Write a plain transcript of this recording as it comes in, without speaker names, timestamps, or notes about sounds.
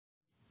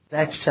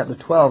Acts chapter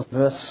 12,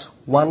 verse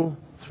 1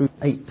 through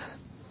 8.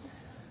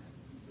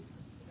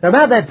 Now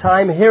about that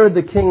time, Herod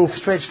the king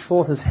stretched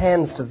forth his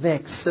hands to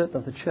vex certain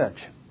of the church.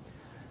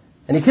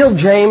 And he killed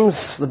James,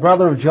 the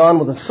brother of John,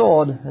 with a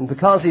sword, and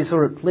because he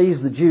saw it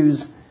pleased the Jews,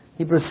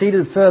 he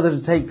proceeded further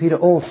to take Peter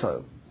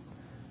also.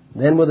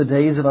 Then were the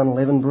days of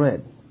unleavened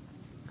bread.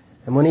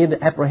 And when he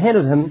had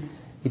apprehended him,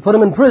 he put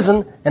him in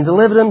prison and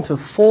delivered him to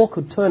 4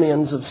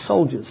 quaternions of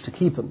soldiers to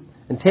keep him,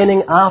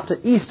 intending after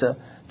Easter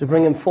to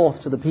bring him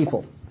forth to the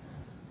people.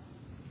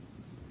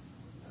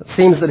 It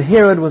seems that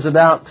Herod was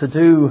about to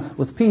do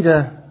with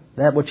Peter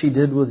that which he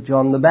did with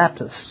John the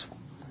Baptist,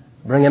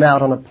 bring him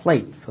out on a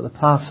plate for the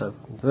Passover.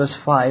 Verse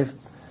 5,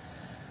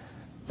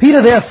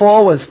 Peter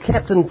therefore was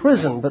kept in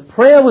prison, but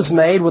prayer was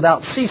made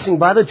without ceasing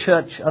by the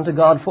church unto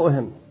God for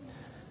him.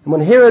 And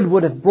when Herod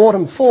would have brought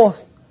him forth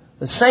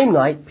the same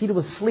night, Peter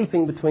was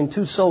sleeping between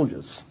 2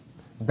 soldiers,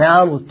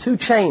 bound with 2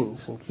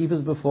 chains and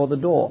keepers before the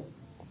door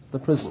of the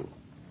prison.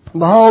 And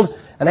behold,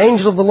 an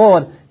angel of the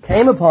Lord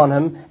came upon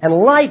him, and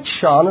light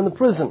shone in the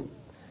prison.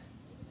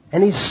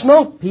 And he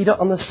smote Peter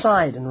on the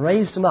side and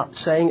raised him up,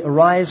 saying,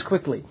 Arise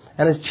quickly.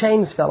 And his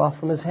chains fell off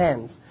from his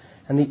hands.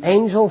 And the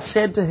angel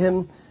said to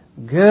him,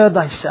 Gird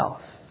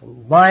thyself,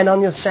 and bind on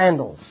your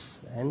sandals.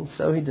 And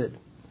so he did.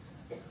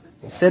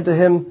 He said to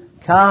him,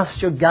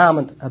 Cast your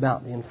garment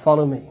about thee, and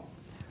follow me.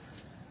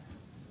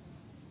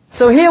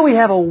 So here we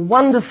have a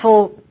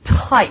wonderful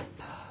type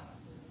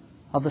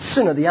of the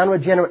sinner, the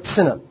unregenerate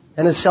sinner,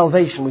 and his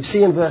salvation. We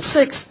see in verse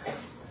 6,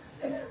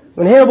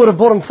 when Herod would have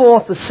brought him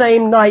forth the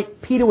same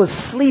night, Peter was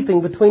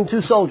sleeping between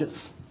 2 soldiers.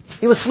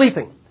 He was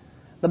sleeping.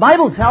 The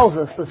Bible tells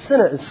us the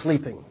sinner is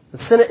sleeping. The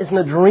sinner is in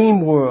a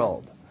dream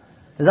world.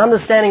 His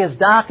understanding is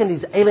darkened.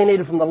 He's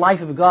alienated from the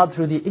life of God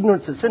through the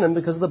ignorance that's in him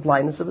because of the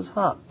blindness of his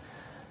heart.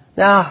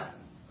 Now,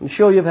 I'm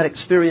sure you've had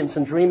experience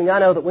in dreaming. I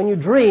know that when you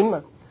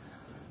dream,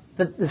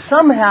 that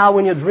somehow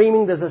when you're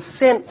dreaming, there's a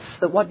sense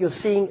that what you're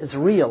seeing is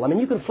real. I mean,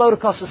 you can float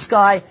across the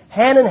sky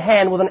hand in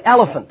hand with an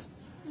elephant.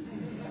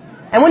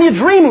 And when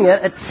you're dreaming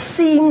it, it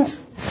seems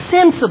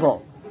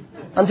sensible.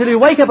 Until you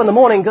wake up in the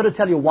morning, go to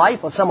tell your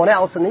wife or someone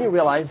else, and then you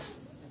realize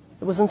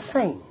it was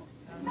insane.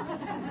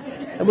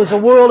 It was a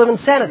world of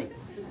insanity.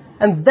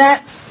 And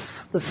that's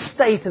the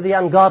state of the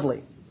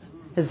ungodly.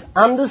 His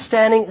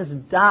understanding is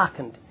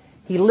darkened.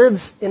 He lives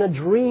in a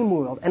dream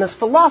world. And his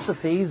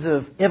philosophies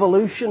of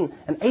evolution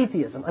and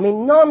atheism, I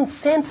mean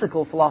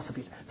nonsensical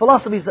philosophies,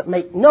 philosophies that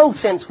make no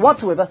sense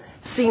whatsoever,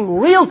 seem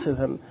real to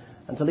him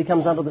until he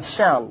comes under the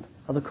sound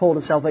of the call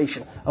to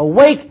salvation.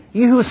 Awake,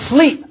 you who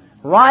sleep,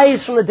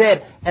 rise from the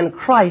dead, and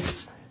Christ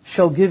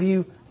shall give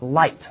you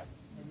light.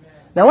 Amen.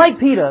 Now, like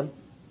Peter,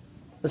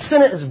 the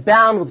sinner is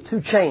bound with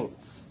 2 chains.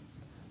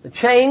 The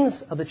chains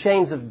are the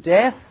chains of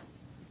death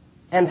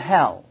and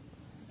hell.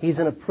 He's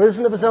in a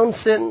prison of his own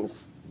sins,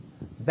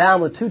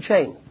 bound with 2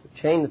 chains,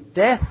 the chain of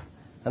death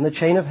and the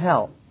chain of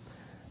hell.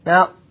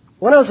 Now,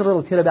 when I was a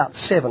little kid, about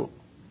 7,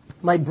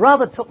 my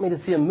brother took me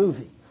to see a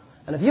movie.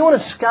 And if you want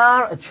to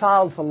scar a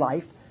child for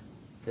life,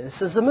 this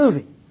is the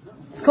movie.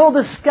 It's called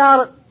The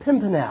Scarlet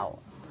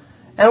Pimpernel.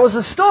 And it was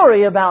a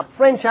story about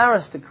French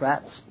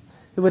aristocrats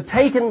who were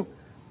taken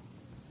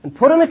and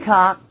put in a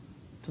cart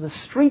to the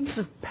streets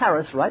of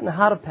Paris, right in the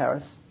heart of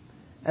Paris,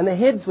 and their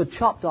heads were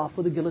chopped off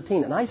with a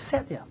guillotine. And I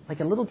sat there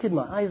like a little kid,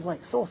 my eyes like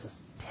saucers,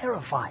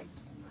 terrified.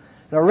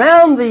 And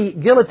around the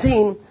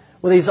guillotine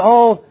were these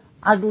all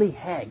ugly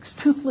hags,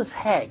 toothless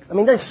hags. I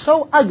mean, they're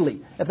so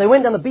ugly, if they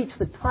went down the beach,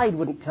 the tide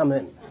wouldn't come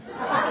in.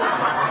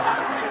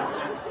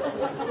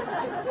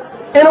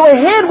 And her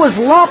head was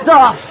lopped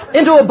off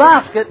into a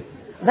basket.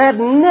 They had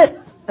knit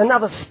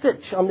another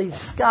stitch on these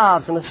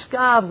scarves, and the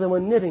scarves they were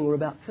knitting were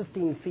about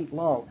 15 feet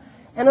long.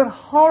 And it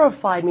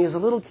horrified me as a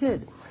little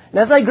kid. And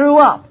as I grew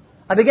up,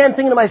 I began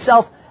thinking to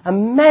myself,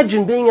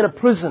 imagine being in a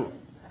prison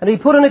and be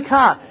put in a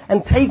cart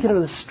and taken to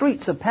the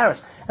streets of Paris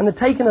and then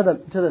taken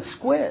to the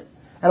square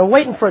and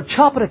waiting for a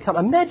chopper to come.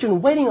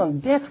 Imagine waiting on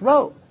death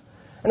row.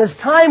 And as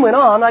time went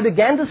on, I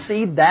began to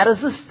see that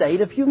as the state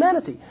of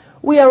humanity.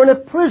 We are in a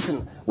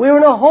prison. We're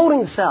in a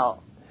holding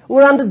cell.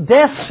 We're under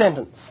death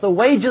sentence. The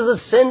wages of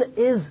sin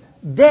is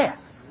death.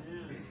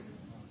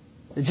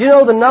 Did you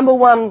know the number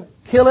 1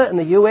 killer in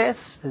the U.S.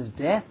 is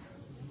death?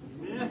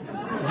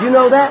 Did you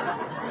know that?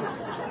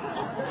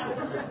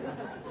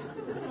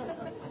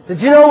 Did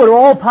you know we're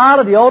all part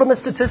of the ultimate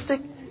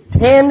statistic?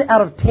 10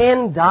 out of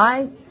 10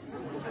 die.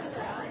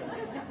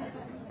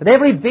 But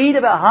every beat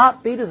of a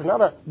heartbeat is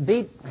another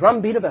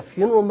drum beat of a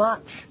funeral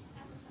march.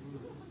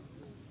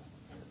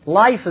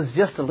 Life is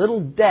just a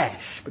little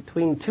dash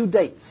between 2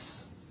 dates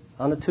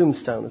on a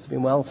tombstone, it's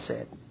been well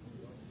said.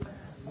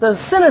 The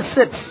sinner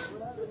sits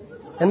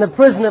in the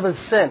prison of his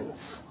sins.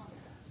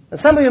 Now,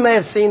 some of you may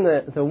have seen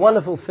the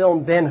wonderful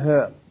film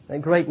Ben-Hur, a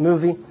great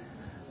movie.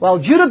 Well,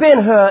 Judah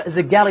Ben-Hur is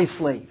a galley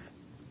slave.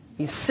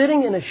 He's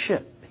sitting in a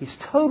ship. He's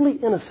totally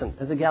innocent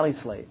as a galley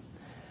slave.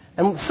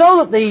 And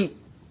so that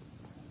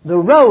the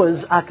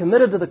rowers are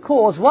committed to the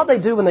cause, what they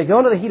do when they go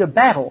into the heat of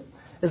battle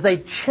is they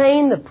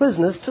chain the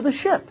prisoners to the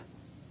ship.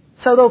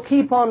 So they'll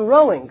keep on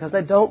rowing because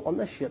they don't want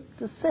the ship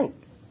to sink.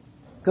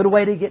 Good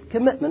way to get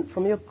commitment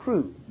from your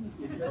crew.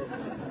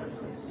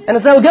 And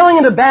as they were going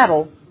into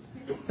battle,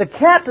 the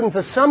captain,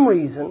 for some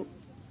reason,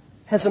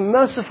 has a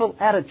merciful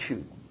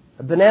attitude,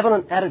 a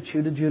benevolent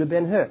attitude to Judah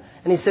Ben-Hur.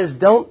 And he says,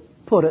 don't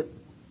put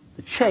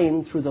the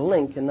chain through the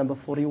link in number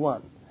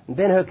 41. And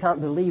Ben-Hur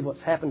can't believe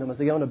what's happened to him as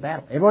they go into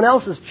battle. Everyone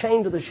else is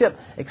chained to the ship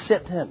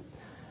except him.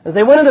 As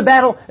they went into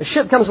battle, a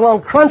ship comes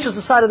along, crunches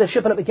the side of their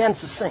ship, and it begins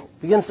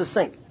to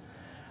sink.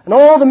 And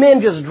all the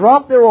men just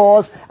drop their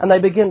oars, and they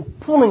begin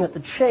pulling at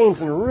the chains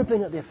and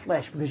ripping at their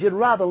flesh, because you'd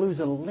rather lose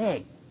a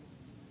leg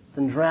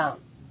than drown.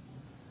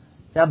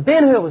 Now,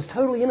 Ben-Hur was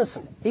totally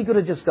innocent. He could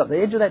have just got the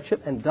edge of that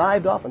ship and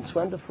dived off and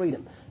swam to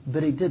freedom.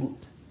 But he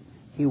didn't.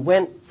 He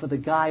went for the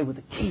guy with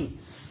the keys.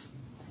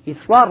 He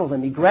throttled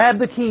him. He grabbed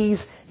the keys.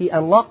 He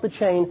unlocked the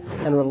chain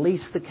and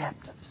released the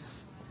captives.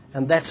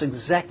 And that's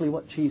exactly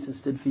what Jesus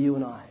did for you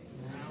and I.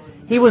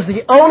 He was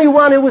the only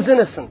one who was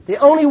innocent, the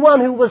only one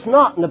who was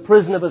not in the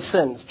prison of his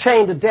sins,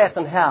 chained to death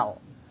and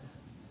hell.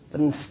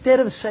 But instead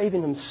of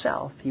saving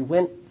himself, he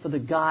went for the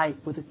guy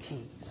with the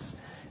keys.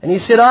 And he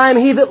said, I am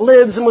he that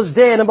lives and was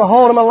dead, and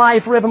behold, I am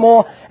alive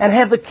forevermore, and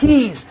have the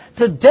keys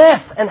to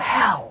death and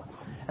hell.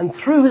 And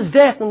through his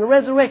death and the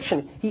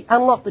resurrection, he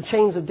unlocked the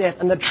chains of death.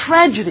 And the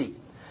tragedy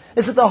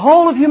is that the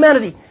whole of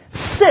humanity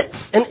sits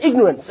in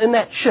ignorance in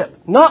that ship,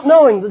 not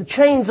knowing that the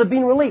chains have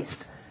been released.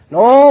 And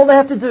all they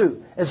have to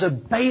do is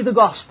obey the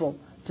gospel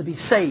to be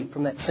saved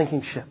from that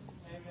sinking ship.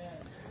 Amen.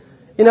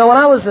 You know, when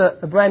I was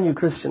a brand new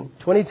Christian,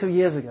 22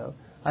 years ago,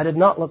 I did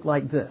not look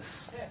like this.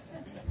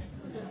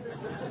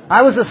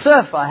 I was a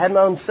surfer. I had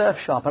my own surf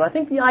shop. And I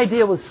think the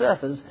idea with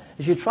surfers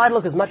is you try to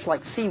look as much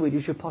like seaweed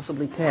as you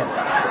possibly can.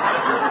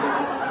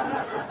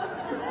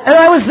 And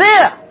I was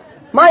there.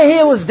 My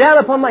hair was down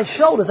upon my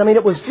shoulders. I mean,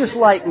 it was just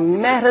like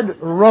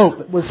matted rope.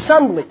 It was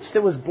sun-bleached.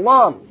 It was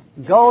blonde,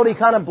 goldy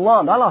kind of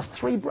blonde. I lost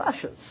 3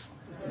 brushes.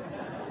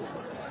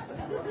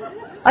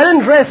 I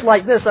didn't dress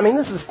like this. I mean,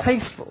 this is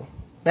tasteful.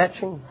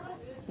 Matching.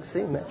 You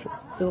see, matching.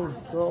 Little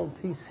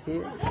gold piece here.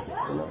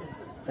 You know,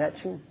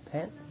 matching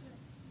pants,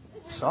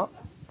 socks,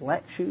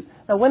 black shoes.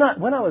 Now, when I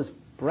was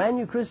brand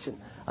new Christian,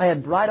 I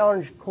had bright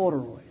orange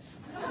corduroys,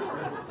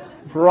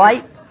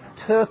 bright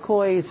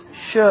turquoise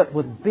shirt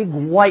with big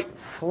white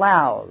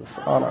flowers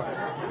on it.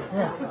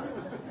 Yeah.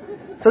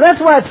 So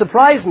that's why it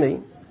surprised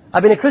me.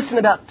 I've been a Christian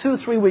about 2 or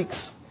 3 weeks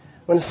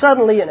when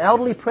suddenly an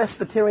elderly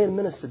Presbyterian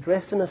minister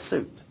dressed in a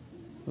suit,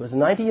 who was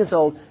 90 years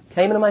old,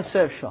 came into my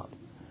surf shop,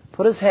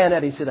 put his hand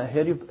out. He said, I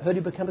heard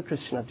you become a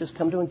Christian. I've just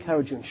come to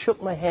encourage you, and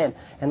shook my hand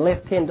and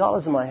left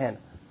 $10 in my hand.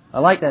 I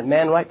liked that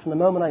man right from the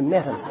moment I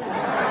met him.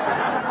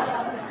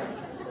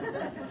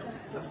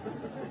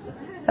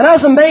 And I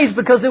was amazed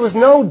because there was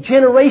no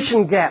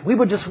generation gap. We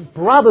were just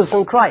brothers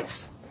in Christ.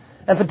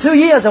 And for 2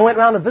 years I went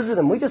around to visit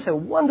him. We just had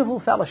wonderful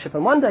fellowship.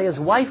 And one day his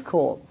wife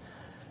called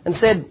and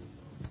said,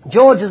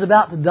 George is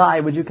about to die.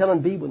 Would you come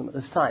and be with him at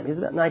this time? He was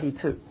about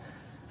 92.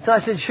 So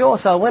I said, sure.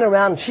 So I went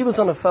around, and she was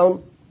on the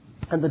phone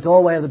at the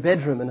doorway of the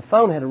bedroom. And the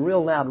phone had a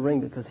real loud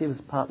ring because he was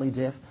partly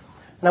deaf.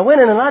 And I went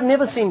in, and I'd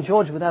never seen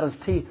George without his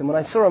teeth. And when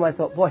I saw him, I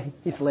thought, boy,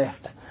 he's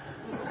left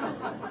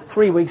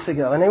 3 weeks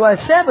ago. And anyway,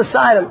 I sat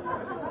beside him,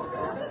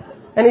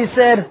 and he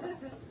said,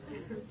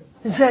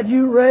 is that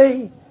you,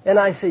 Ray? And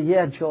I said,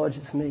 yeah, George,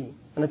 it's me.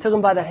 And I took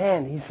him by the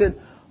hand. He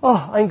said, oh,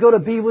 I can go to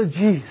be with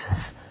Jesus.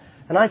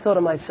 And I thought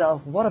to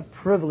myself, what a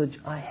privilege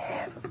I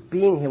have of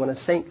being here when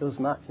a saint goes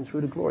marching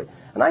through to glory.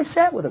 And I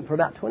sat with him for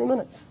about 20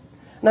 minutes.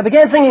 And I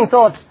began thinking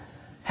thoughts,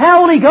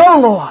 how will he go,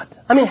 Lord?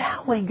 I mean,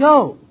 how will he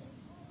go?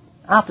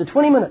 After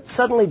 20 minutes,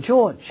 suddenly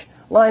George,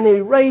 lying there,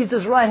 he raised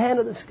his right hand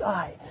to the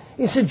sky.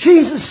 He said,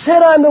 Jesus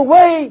said, I'm the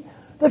way,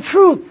 the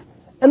truth,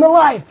 and the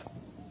life.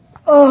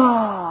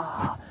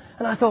 Oh,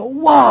 and I thought,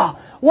 wow,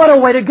 what a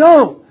way to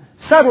go.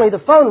 Suddenly the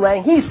phone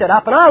rang, he sat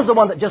up, and I was the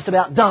one that just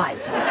about died.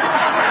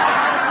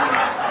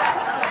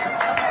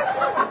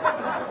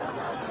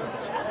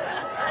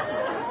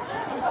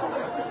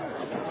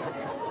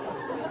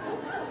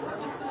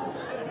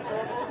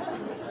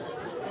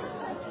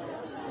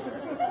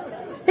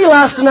 He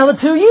lasted another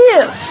 2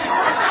 years.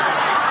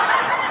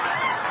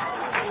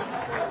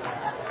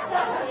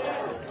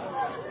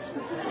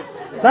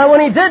 But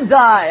when he did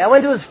die, I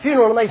went to his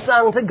funeral and they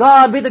sung, to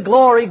God be the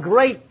glory,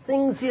 great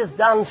things he has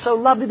done. So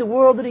lovely the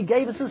world that he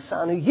gave us his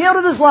son, who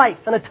yielded his life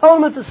an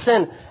atonement for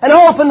sin and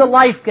opened the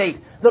life gate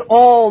that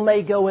all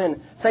may go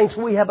in. Saints,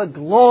 we have a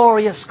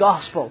glorious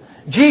gospel.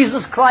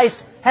 Jesus Christ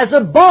has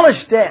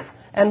abolished death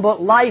and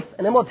brought life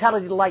and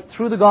immortality to light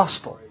through the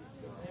gospel.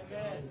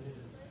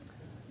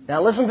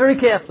 Now listen very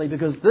carefully,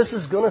 because this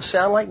is going to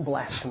sound like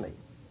blasphemy.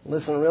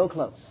 Listen real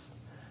close.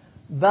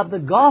 But the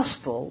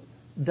gospel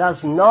does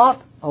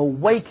not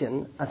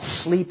awaken a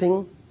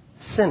sleeping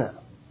sinner.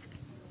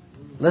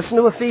 Listen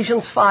to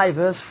Ephesians 5,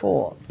 verse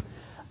 4.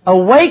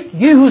 Awake,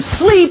 you who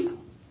sleep,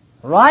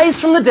 rise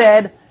from the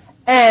dead,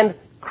 and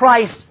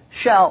Christ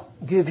shall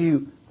give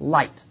you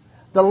light.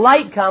 The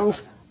light comes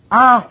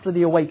after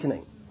the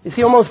awakening. You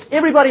see, almost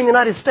everybody in the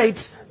United States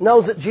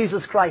knows that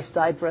Jesus Christ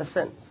died for our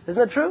sins.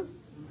 Isn't it true?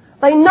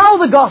 They know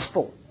the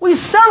gospel. We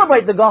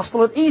celebrate the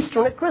gospel at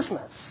Easter and at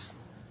Christmas.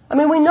 I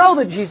mean, we know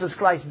that Jesus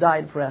Christ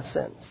died for our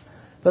sins.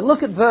 But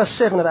look at verse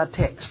 7 of our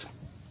text.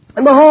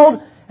 And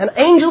behold, an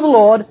angel of the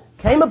Lord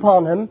came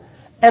upon him,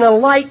 and a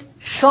light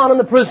shone in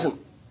the prison.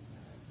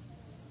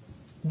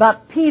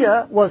 But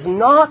Peter was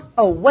not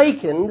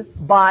awakened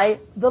by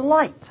the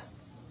light.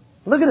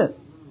 Look at it.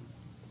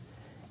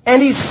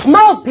 And he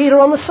smote Peter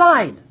on the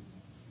side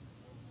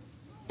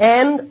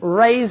and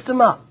raised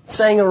him up,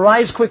 saying,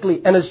 Arise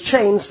quickly, and his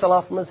chains fell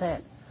off from his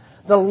hand.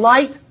 The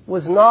light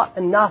was not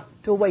enough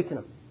to awaken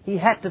him. He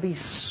had to be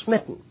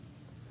smitten.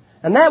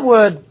 And that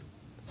word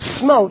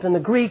smote in the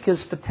Greek is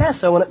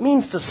petasso, and it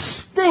means to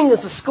sting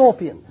as a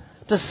scorpion,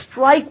 to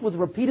strike with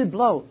repeated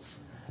blows.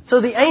 So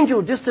the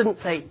angel just didn't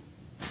say,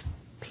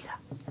 Peter,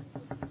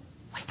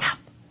 wake up.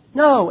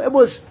 No, it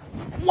was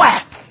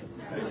whack.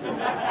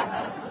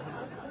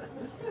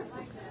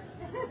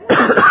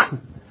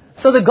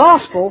 So the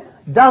gospel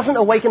doesn't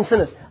awaken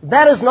sinners.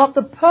 That is not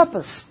the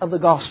purpose of the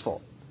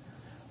gospel.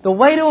 The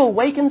way to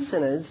awaken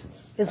sinners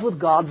is with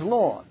God's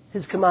law,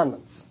 His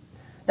commandments.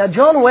 Now,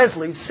 John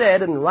Wesley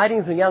said in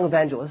writing to a young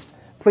evangelist,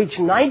 preach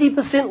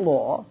 90%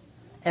 law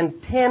and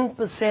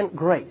 10%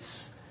 grace.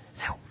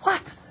 So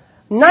what?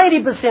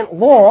 90%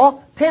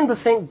 law,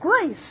 10%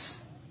 grace.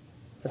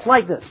 It's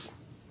like this.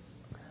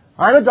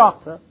 I'm a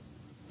doctor.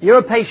 You're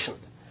a patient.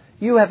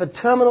 You have a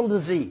terminal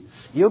disease.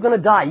 You're going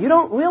to die. You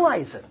don't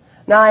realize it.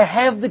 Now, I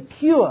have the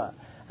cure.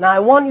 Now, I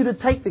want you to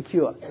take the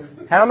cure.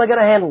 How am I going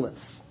to handle this?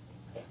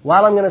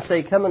 Well, I'm going to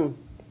say, come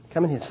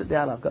in here, sit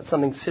down. I've got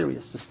something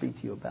serious to speak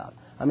to you about.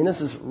 I mean,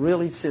 this is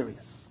really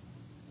serious.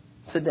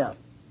 Sit down.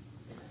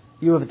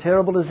 You have a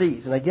terrible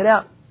disease. And I get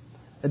out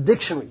a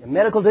dictionary, a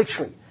medical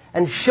dictionary,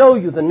 and show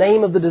you the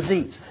name of the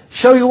disease.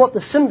 Show you what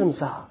the symptoms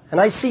are. And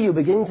I see you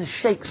beginning to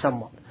shake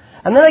somewhat.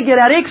 And then I get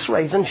out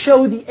x-rays and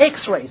show you the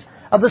x-rays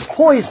of this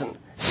poison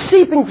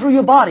seeping through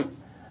your body.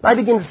 And I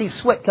begin to see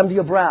sweat come to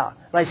your brow.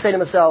 And I say to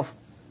myself,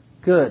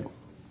 good.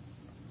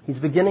 He's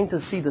beginning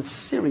to see the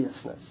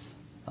seriousness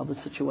of the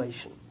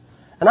situation.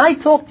 And I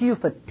talk to you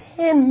for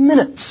 10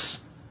 minutes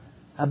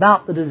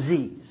about the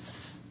disease.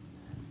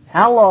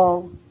 How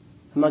long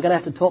am I going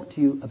to have to talk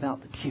to you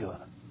about the cure?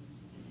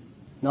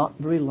 Not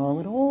very long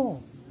at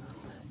all.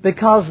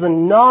 Because the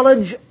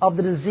knowledge of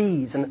the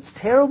disease and its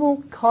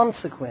terrible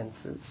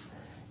consequences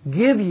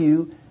give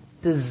you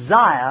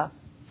desire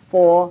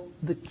for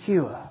the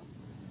cure.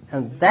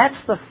 And that's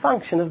the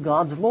function of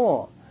God's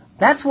law.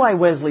 That's why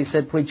Wesley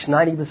said preach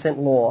 90%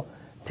 law,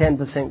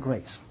 10%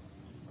 grace.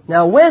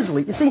 Now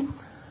Wesley, you see,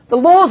 the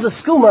law is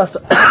a schoolmaster,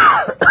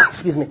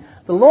 excuse me,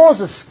 the law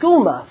is a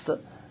schoolmaster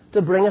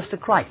to bring us to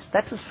Christ.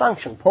 That's his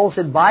function. Paul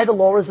said, by the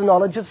law is the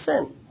knowledge of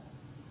sin.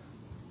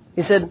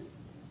 He said,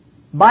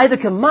 by the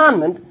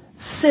commandment,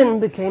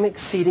 sin became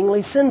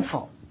exceedingly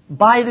sinful.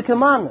 By the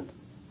commandment.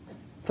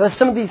 1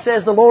 Timothy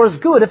says the law is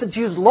good if it's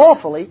used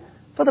lawfully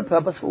for the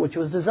purpose for which it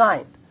was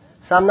designed.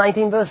 Psalm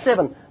 19 verse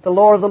 7, the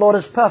law of the Lord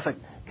is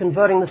perfect,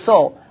 converting the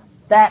soul.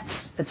 That's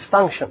its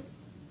function.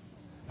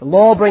 The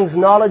law brings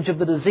knowledge of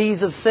the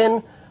disease of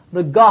sin.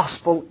 The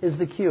gospel is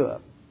the cure.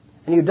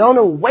 And you don't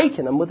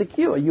awaken them with the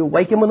cure. You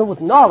awaken them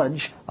with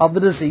knowledge of the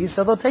disease,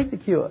 so they'll take the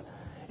cure.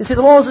 You see,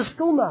 the law is a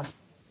schoolmaster.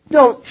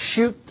 Don't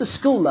shoot the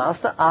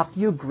schoolmaster after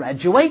you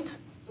graduate.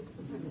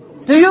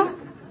 Do you?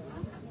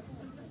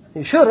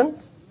 You shouldn't.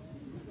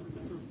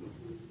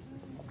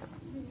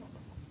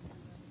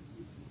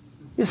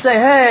 You say,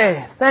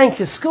 hey, thank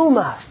you,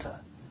 schoolmaster.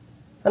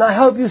 And I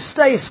hope you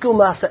stay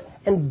schoolmaster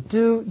and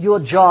do your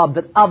job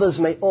that others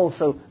may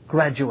also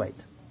graduate.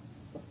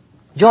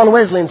 John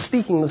Wesley, in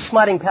speaking of the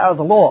smiting power of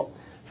the law,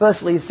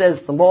 firstly he says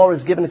the law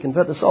is given to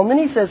convert the soul. And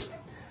then he says,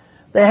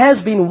 there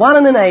has been one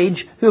in an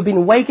age who have been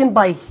awakened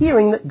by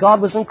hearing that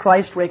God was in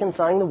Christ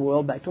reconciling the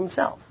world back to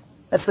himself.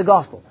 That's the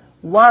gospel.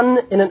 One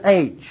in an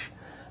age.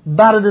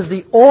 But it is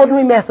the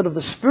ordinary method of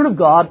the Spirit of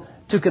God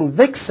to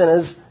convict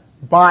sinners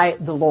by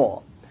the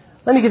law.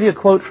 Let me give you a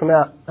quote from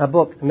our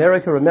book,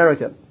 America,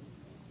 America.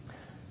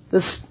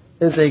 This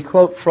is a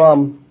quote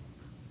from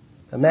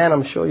a man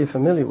I'm sure you're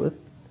familiar with.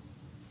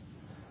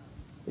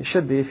 You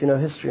should be if you know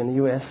history in the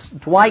U.S.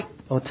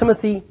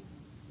 Timothy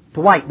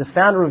Dwight, the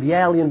founder of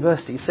Yale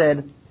University,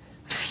 said,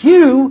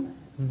 few,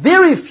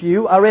 very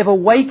few, are ever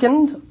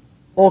wakened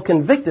or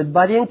convicted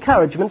by the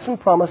encouragements and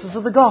promises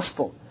of the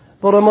gospel,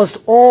 but almost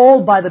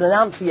all by the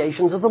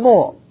denunciations of the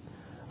law.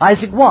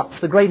 Isaac Watts,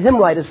 the great hymn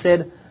writer,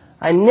 said,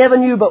 I never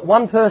knew but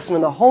one person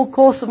in the whole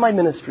course of my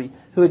ministry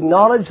who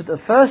acknowledged that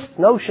the first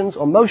notions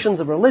or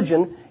motions of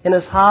religion in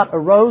his heart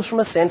arose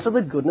from a sense of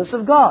the goodness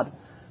of God.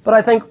 But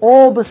I think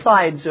all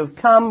besides who have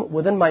come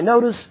within my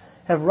notice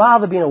have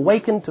rather been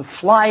awakened to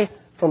fly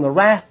from the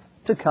wrath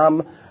to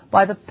come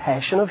by the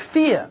passion of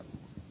fear.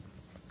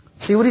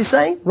 See what he's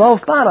saying?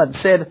 Rolf Barnard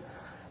said,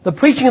 the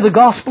preaching of the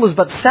gospel is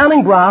but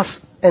sounding brass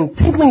and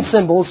tinkling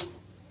cymbals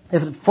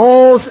if it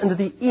falls into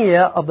the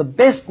ear of the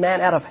best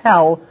man out of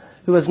hell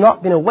who has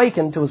not been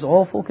awakened to his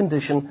awful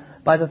condition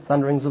by the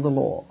thunderings of the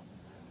law.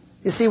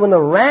 You see, when the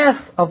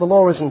wrath of the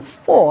law is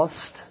enforced,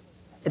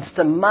 its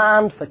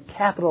demand for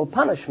capital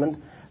punishment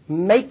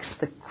makes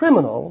the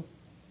criminal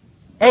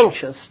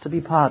anxious to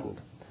be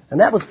pardoned. And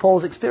that was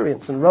Paul's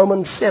experience in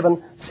Romans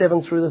 7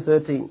 through the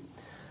 13.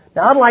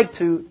 Now, I'd like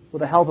to,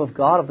 with the help of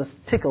God, if this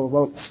tickle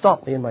won't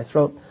stop me in my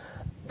throat,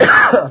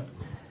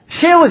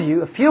 share with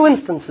you a few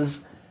instances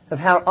of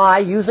how I,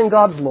 using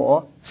God's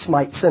law,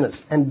 smite sinners.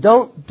 And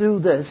don't do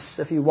this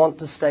if you want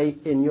to stay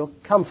in your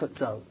comfort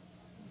zone.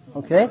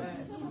 Okay?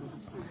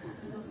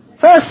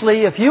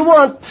 Firstly, if you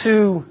want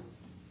to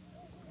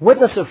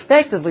witness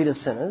effectively to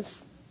sinners,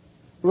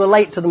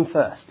 relate to them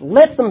first.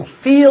 Let them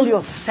feel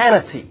your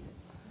sanity.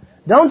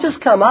 Don't just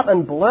come up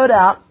and blurt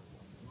out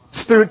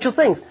spiritual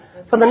things.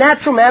 For the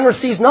natural man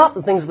receives not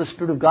the things of the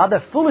Spirit of God.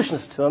 They're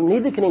foolishness to him,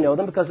 neither can he know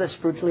them because they're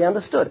spiritually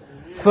understood.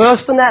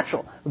 First the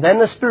natural, then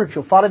the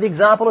spiritual. Follow the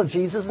example of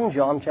Jesus in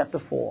John chapter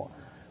 4.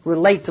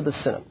 Relate to the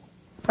sinner.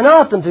 And I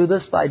often do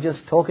this by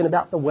just talking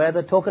about the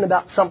weather, talking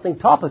about something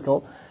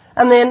topical,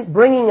 and then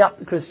bringing up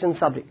the Christian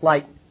subject.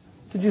 Like,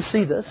 did you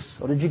see this?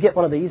 Or did you get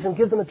one of these? And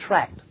give them a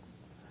tract.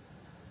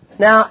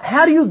 Now,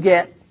 how do you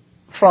get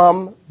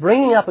from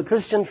bringing up a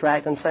Christian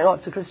tract and saying, oh,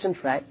 it's a Christian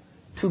tract,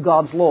 to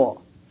God's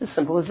law? As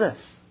simple as this.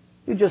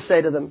 You just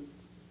say to them,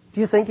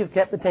 do you think you've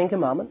kept the Ten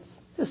Commandments?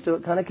 Just do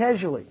it kind of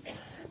casually.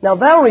 Now,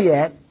 they'll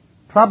react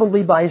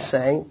probably by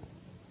saying,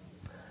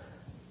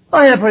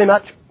 oh, yeah, pretty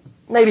much.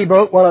 Maybe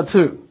broke one or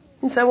two.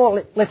 You say,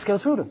 well, let's go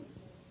through them.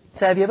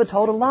 Say, have you ever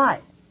told a lie?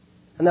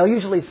 And they'll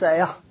usually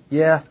say, oh,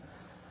 yeah,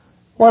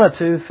 one or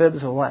two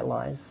fibs or white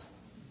lies.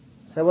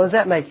 Say, what does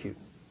that make you?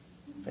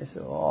 They say,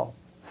 oh,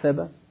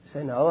 fibber. You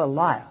say, no, a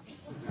liar.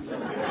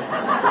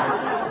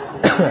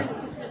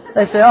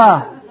 They say,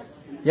 oh,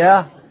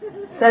 yeah.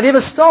 Say, have you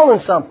ever stolen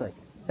something?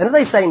 And if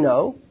they say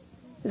no,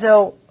 you say,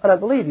 oh, I don't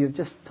believe you. You've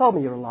just told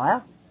me you're a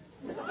liar.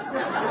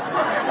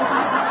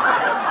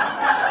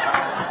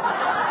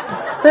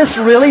 This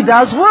really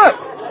does work.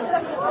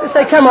 You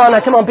say, come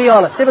on, be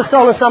honest. Have you ever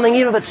stolen something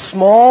even if it's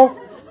small?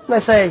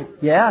 And they say,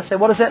 yeah. I say,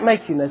 what does that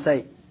make you? And they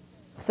say,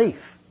 thief.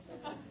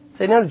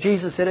 Say, you know,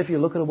 Jesus said if you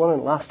look at a woman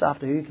and lust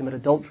after her, you commit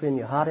adultery in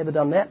your heart. Ever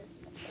done that?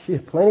 Yeah,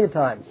 plenty of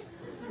times.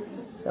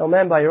 Say, oh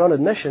man, by your own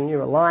admission,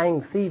 you're a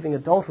lying, thieving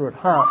adulterer at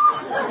heart.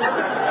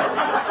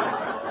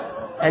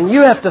 And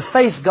you have to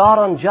face God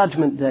on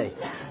Judgment Day.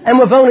 And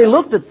we've only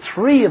looked at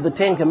 3 of the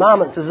 10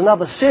 Commandments. There's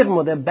another 7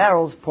 with their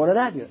barrels pointed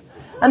at you.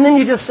 And then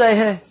you just say,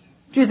 hey,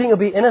 do you think you'll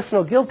be innocent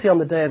or guilty on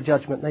the Day of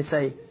Judgment? And they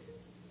say,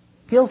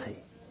 guilty.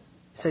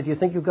 You say, do you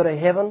think you'll go to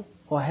heaven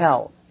or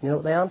hell? You know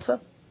what they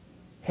answer?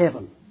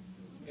 Heaven.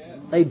 Yeah.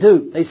 They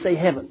do. They say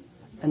heaven.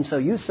 And so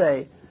you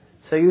say,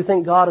 so you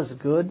think God is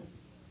good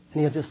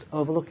and He'll just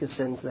overlook your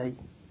sins? They,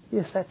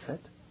 yes, that's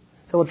it.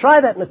 So we'll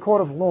try that in a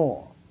court of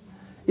law.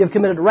 You've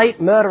committed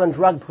rape, murder, and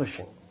drug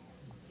pushing.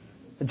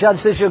 The judge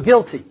says you're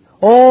guilty.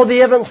 All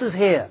the evidence is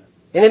here.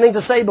 Anything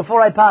to say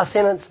before I pass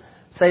sentence?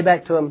 Say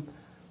back to him,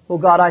 well,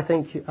 God,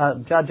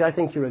 Judge, I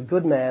think you're a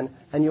good man,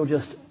 and you'll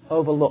just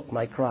overlook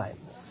my crimes.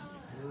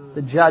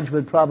 The judge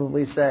would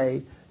probably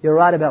say, you're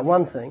right about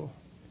one thing.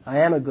 I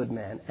am a good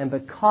man, and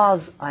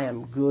because I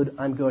am good,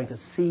 I'm going to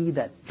see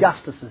that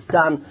justice is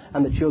done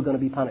and that you're going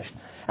to be punished.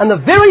 And the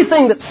very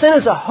thing that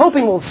sinners are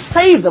hoping will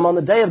save them on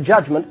the Day of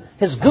Judgment,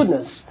 His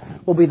goodness,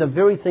 will be the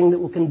very thing that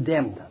will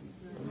condemn them.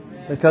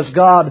 Because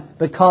God,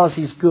 because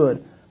He's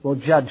good, will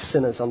judge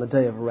sinners on the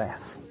day of wrath.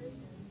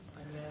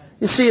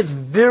 You see,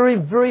 it's very,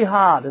 very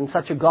hard in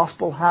such a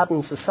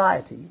gospel-hardened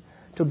society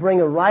to bring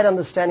a right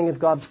understanding of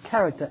God's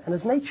character and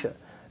His nature.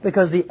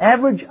 Because the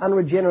average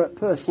unregenerate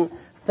person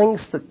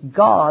thinks that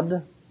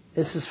God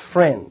is his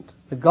friend.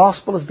 The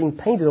gospel has been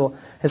painted, or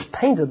has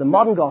painted, the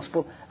modern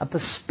gospel, a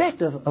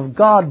perspective of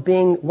God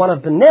being one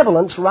of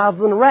benevolence rather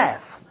than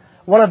wrath.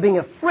 One of being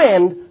a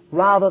friend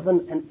rather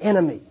than an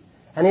enemy.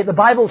 And yet the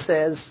Bible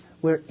says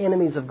we're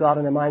enemies of God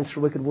in our minds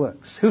through wicked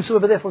works.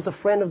 Whosoever therefore is a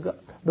friend of God,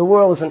 the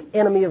world is an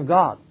enemy of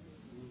God.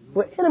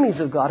 We're enemies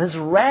of God. His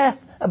wrath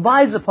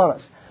abides upon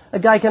us. A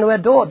guy came to our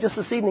door just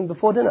this evening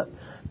before dinner,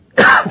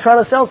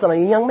 trying to sell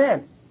something, a young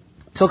man.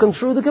 Took him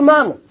through the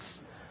commandments.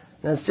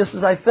 And it's just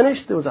as I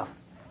finished, there was a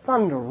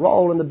thunder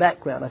roll in the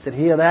background. I said,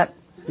 hear that?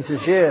 He says,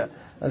 yeah.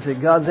 I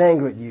said, God's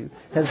angry at you.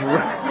 His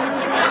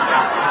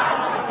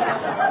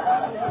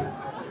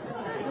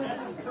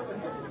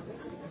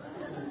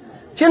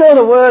Do you know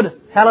the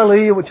word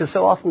hallelujah, which is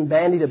so often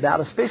bandied about,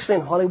 especially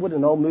in Hollywood,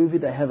 an old movie,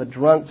 they have a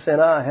drunk saying,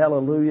 ah,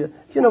 hallelujah. Do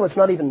you know it's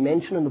not even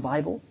mentioned in the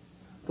Bible?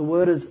 The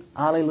word is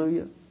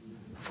hallelujah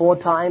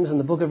 4 times in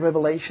the book of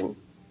Revelation.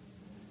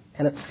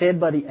 And it's said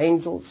by the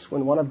angels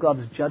when one of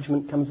God's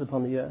judgment comes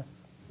upon the earth.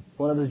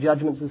 One of His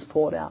judgments is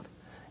poured out.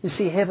 You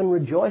see, heaven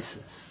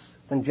rejoices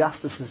when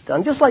justice is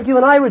done. Just like you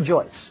and I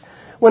rejoice.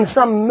 When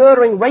some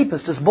murdering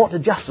rapist is brought to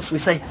justice, we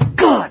say,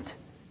 good,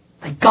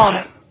 they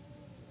got him.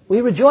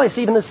 We rejoice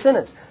even as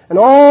sinners. And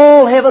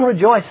all heaven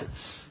rejoices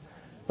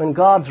when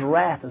God's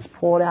wrath is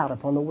poured out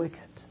upon the wicked.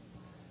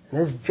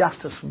 And His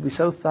justice will be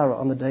so thorough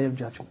on the day of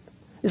judgment.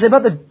 You say,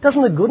 but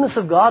doesn't the goodness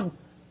of God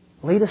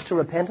lead us to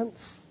repentance?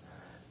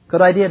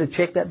 Good idea to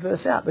check that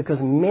verse out, because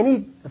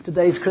many of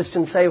today's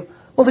Christians say,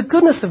 well, the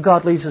goodness of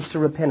God leads us to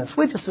repentance.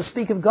 We're just to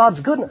speak of God's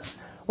goodness.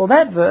 Well,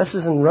 that verse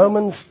is in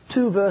Romans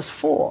 2, verse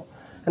 4.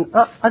 And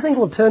I think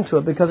we'll turn to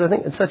it because I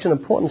think it's such an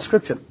important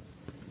scripture.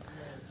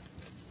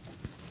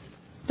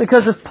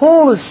 Because if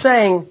Paul is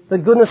saying the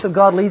goodness of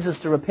God leads us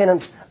to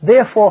repentance,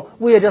 therefore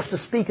we are just to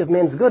speak of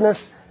men's goodness,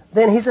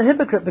 then he's a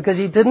hypocrite because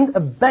he didn't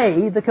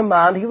obey the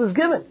command he was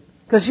given.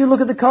 Because you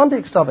look at the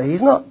context of it.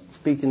 He's not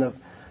speaking of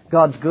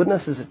God's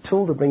goodness as a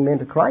tool to bring men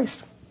to Christ.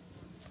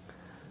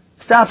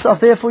 Starts off,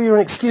 therefore you're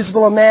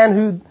inexcusable, a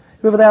man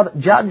whoever thou art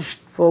judged,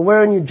 for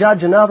wherein you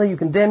judge another, you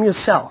condemn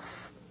yourself,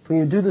 for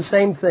you do the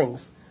same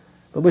things.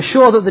 But we're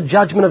sure that the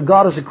judgment of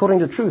God is according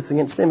to truth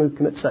against them who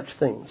commit such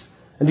things.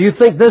 And do you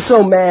think this,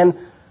 O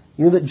man,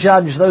 you that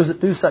judge those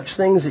that do such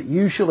things, that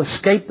you shall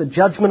escape the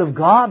judgment of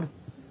God?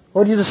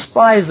 Or do you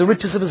despise the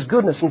riches of His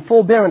goodness and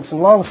forbearance and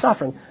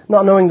long-suffering,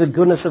 not knowing the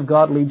goodness of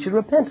God leads you to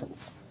repentance?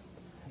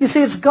 You see,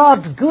 it's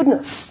God's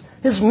goodness,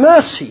 His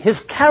mercy, His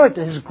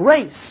character, His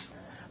grace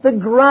that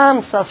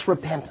grants us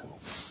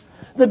repentance,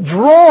 that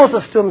draws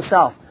us to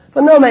Himself.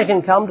 For no man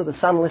can come to the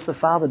Son unless the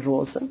Father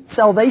draws them.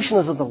 Salvation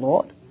is of the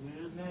Lord.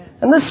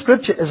 And this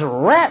Scripture is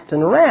wrapped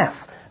in wrath.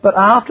 But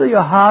after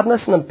your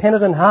hardness and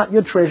impenitent heart,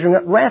 you're treasuring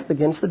up wrath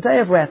against the day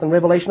of wrath and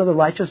revelation of the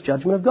righteous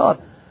judgment of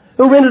God,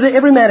 who render to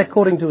every man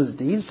according to his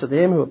deeds, to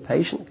them who are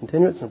patient,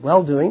 continuance, and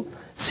well-doing,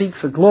 seek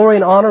for glory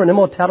and honor and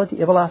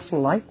immortality,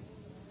 everlasting life.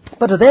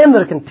 But to them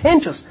that are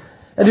contentious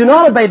and do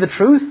not obey the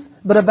truth,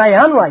 but obey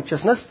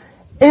unrighteousness,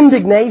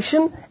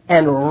 indignation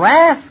and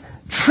wrath,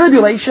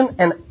 tribulation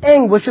and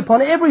anguish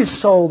upon every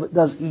soul that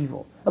does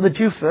evil, of the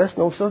Jew first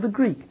and also of the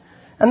Greek.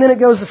 And then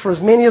it goes, for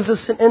as many as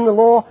are in the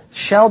law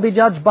shall be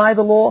judged by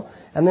the law.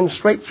 And then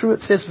straight through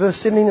it says, verse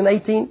 17 and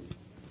 18,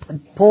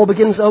 Paul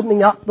begins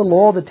opening up the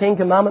law, the Ten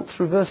Commandments,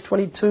 through verse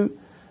 22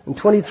 and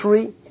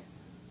 23.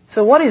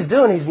 So what he's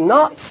doing, he's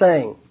not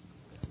saying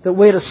that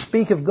we're to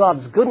speak of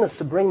God's goodness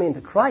to bring men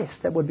to Christ.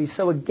 That would be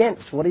so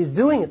against what he's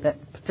doing at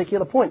that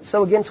particular point.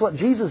 So against what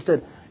Jesus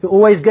did, who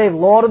always gave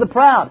law to the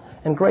proud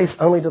and grace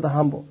only to the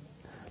humble.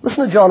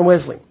 Listen to John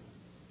Wesley.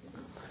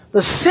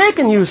 The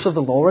second use of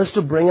the law is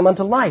to bring him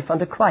unto life,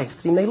 unto Christ,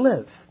 that he may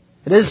live.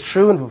 It is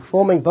true, in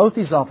performing both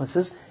these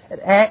offices, it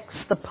acts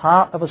the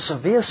part of a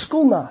severe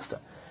schoolmaster.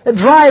 It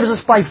drives us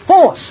by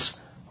force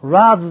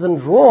rather than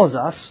draws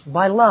us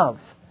by love.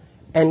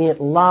 And yet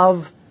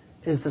love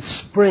is the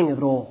spring of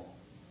it all.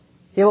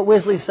 Hear what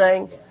Wesley's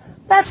saying?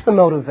 That's the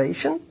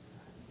motivation.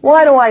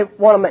 Why do I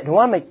want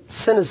to make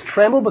sinners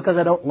tremble because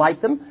I don't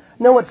like them?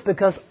 No, it's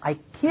because I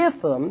care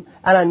for them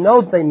and I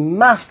know they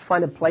must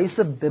find a place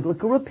of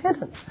biblical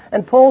repentance.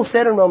 And Paul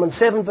said in Romans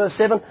 7 verse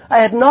 7, I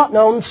had not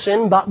known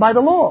sin but by the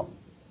law.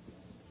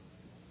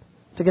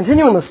 To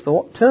continue in this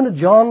thought, turn to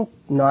John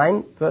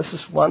 9 verses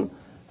 1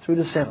 through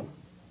to 7.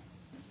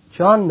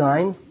 John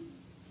 9,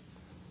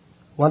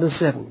 1 to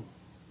 7.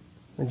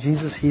 When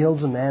Jesus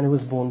heals a man who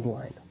was born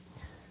blind.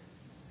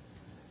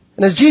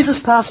 And as Jesus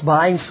passed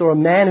by, he saw a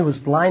man who was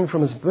blind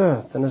from his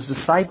birth. And his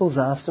disciples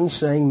asked him,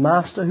 saying,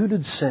 Master, who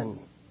did sin,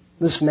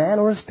 this man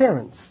or his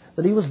parents,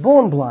 that he was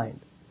born blind?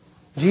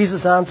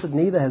 Jesus answered,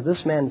 Neither has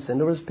this man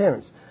sinned or his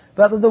parents,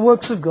 but that the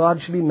works of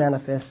God should be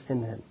manifest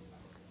in him.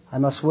 I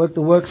must work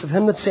the works of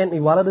him that sent me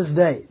while it is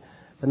day.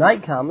 The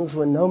night comes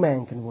when no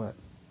man can work.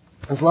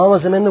 As long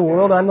as I'm in the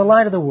world, I'm the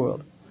light of the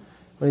world.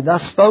 When he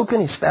thus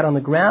spoken, he spat on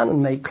the ground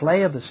and made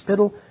clay of the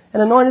spittle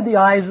and anointed the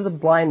eyes of the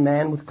blind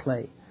man with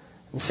clay.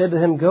 And said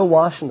to him, Go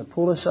wash in the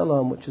pool of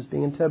Siloam, which is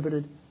being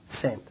interpreted,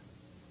 sent.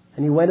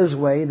 And he went his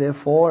way,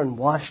 therefore, and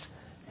washed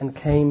and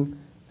came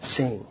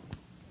seeing.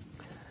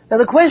 Now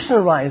the question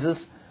arises,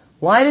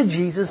 why did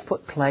Jesus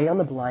put clay on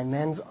the blind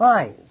man's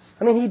eyes?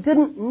 I mean, he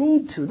didn't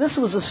need to. This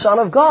was the Son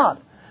of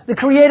God, the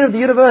Creator of the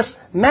universe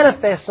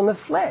manifest in the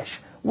flesh.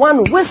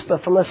 One whisper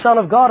from the Son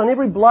of God and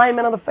every blind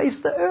man on the face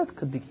of the earth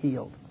could be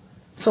healed.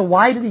 So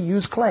why did he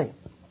use clay?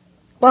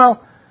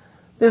 Well,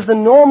 there's the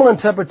normal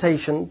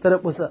interpretation that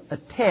it was a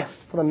test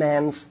for the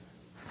man's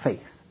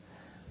faith.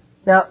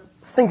 Now,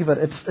 think of it.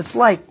 It's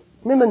like,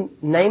 remember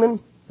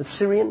Naaman, the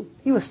Syrian?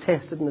 He was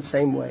tested in the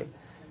same way.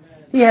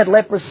 He had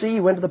leprosy. He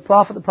went to the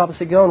prophet. The prophet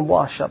said, Go and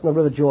wash up in the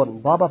River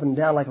Jordan. Bob up and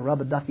down like a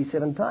rubber ducky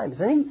 7 times.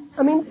 And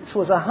this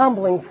was a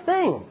humbling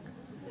thing.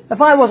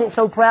 If I wasn't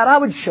so proud, I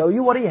would show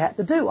you what he had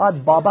to do.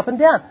 I'd bob up and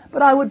down.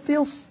 But I would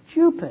feel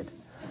stupid.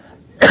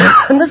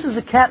 And this is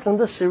the captain of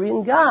the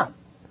Syrian guard.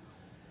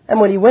 And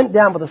when he went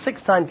down for the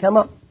 6th time, come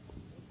up,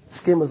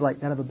 skin was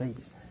like that of a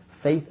baby's.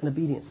 Faith and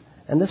obedience.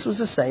 And this was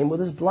the same with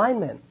his blind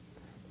man.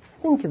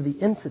 Think of the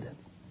incident.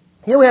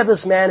 Here we have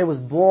this man who was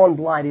born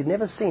blind. He'd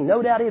never seen.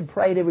 No doubt he had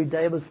prayed every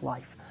day of his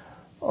life.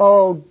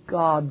 Oh,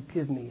 God,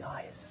 give me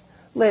eyes.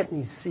 Let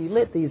me see.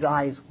 Let these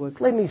eyes work.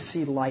 Let me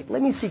see light.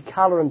 Let me see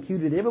color and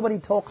beauty that everybody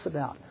talks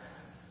about.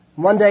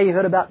 And one day he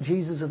heard about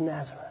Jesus of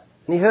Nazareth.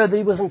 And he heard that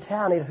he was in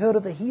town. He'd heard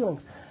of the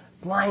healings.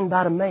 Blind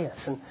Bartimaeus.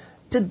 And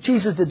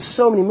Jesus did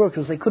so many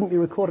miracles they couldn't be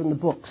recorded in the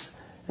books.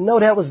 And no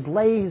doubt was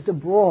blazed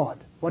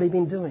abroad what he'd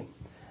been doing.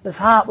 And his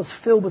heart was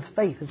filled with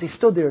faith as he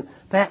stood there. And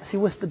perhaps he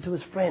whispered to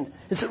his friend,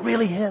 Is it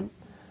really him?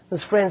 And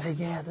his friend said,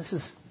 Yeah, this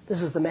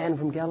is the man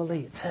from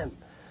Galilee. It's him.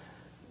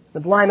 The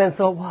blind man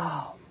thought,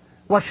 Wow,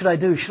 what should I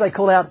do? Should I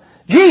call out,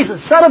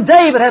 Jesus, Son of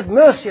David, have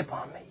mercy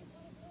upon me?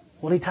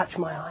 Will he touch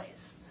my eyes?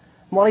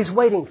 And while he's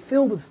waiting,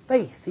 filled with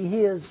faith, he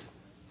hears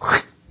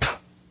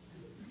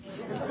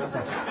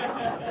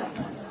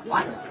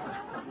What?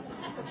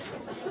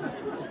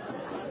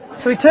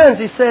 So he turns,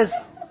 he says,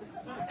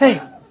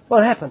 hey,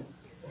 what happened?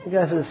 The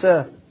guy says,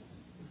 sir,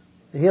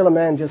 the healer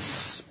man just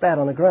spat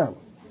on the ground.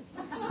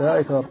 So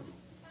he thought,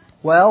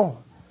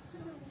 well,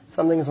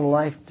 some things in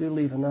life do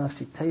leave a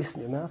nasty taste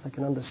in your mouth. I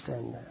can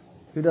understand that.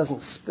 Who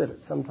doesn't spit at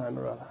some time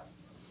or other?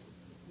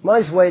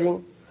 While he's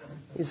waiting,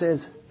 he says,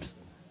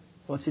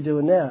 what's he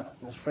doing now?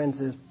 And his friend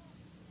says,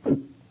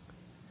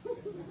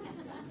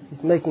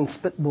 he's making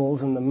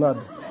spitballs in the mud.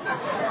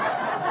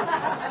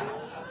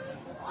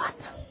 What?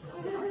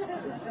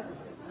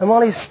 And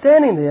while he's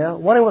standing there,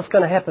 wondering what's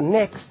going to happen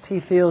next,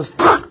 he feels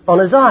on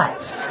his eyes.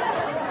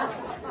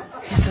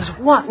 He says,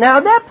 what? Now,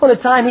 at that point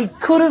in time, he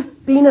could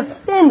have been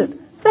offended.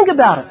 Think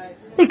about it.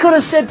 He could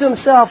have said to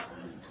himself,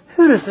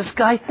 who does this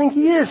guy think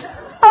he is?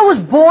 I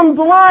was born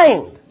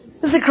blind.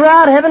 Is the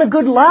crowd having a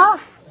good laugh?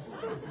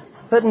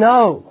 But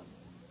no.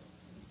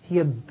 He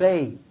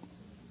obeyed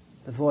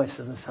the voice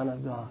of the Son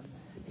of God.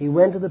 He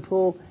went to the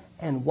pool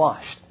and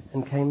washed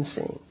and came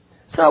seeing.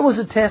 So it was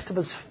a test of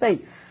his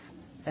faith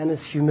and his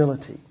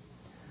humility.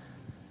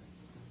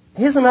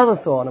 Here's another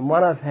thought, and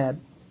one I've had,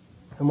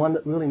 and one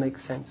that really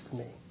makes sense to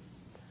me.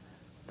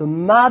 The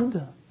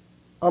mud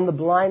on the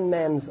blind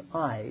man's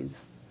eyes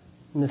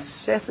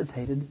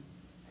necessitated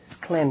his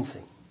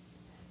cleansing.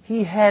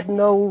 He had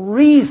no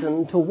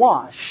reason to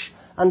wash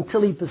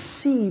until he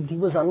perceived he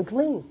was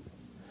unclean.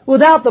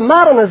 Without the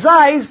mud on his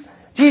eyes,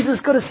 Jesus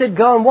could have said,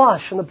 go and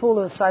wash in the pool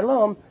of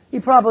Siloam. He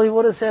probably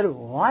would have said,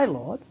 why,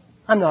 Lord?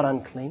 I'm not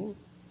unclean.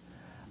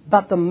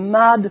 But the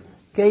mud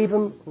gave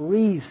him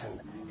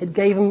reason. It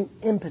gave him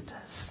impetus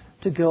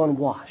to go and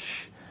wash.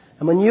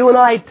 And when you and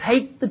I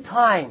take the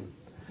time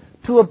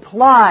to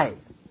apply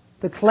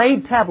the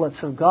clay tablets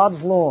of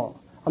God's law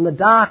on the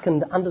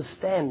darkened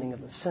understanding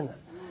of the sinner,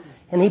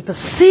 and he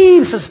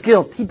perceives his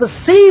guilt, he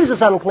perceives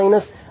his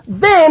uncleanness,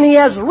 then he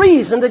has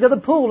reason to go to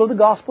the pool of the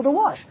gospel to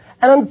wash.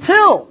 And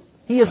until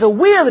he is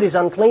aware that he's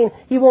unclean,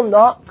 he will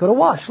not go to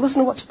wash. Listen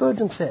to what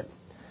Spurgeon said.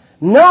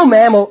 No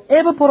man will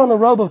ever put on the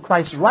robe of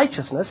Christ's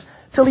righteousness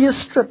till he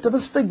is stripped of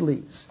his fig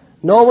leaves,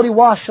 nor will he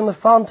wash in the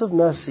fount of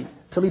mercy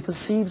till he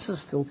perceives his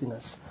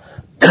filthiness.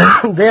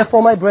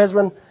 Therefore, my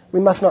brethren, we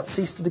must not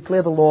cease to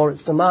declare the law,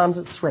 its demands,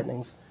 its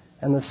threatenings,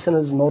 and the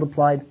sinner's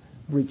multiplied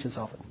breaches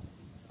of it.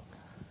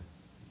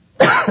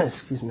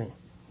 Excuse me.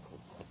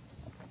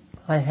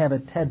 I have a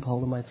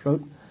tadpole in my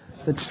throat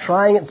that's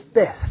trying its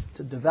best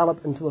to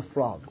develop into a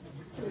frog.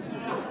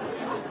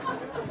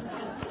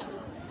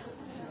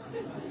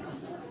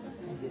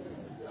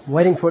 I'm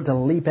waiting for it to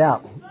leap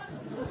out.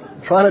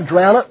 I'm trying to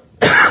drown it,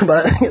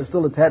 but I think it's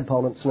still a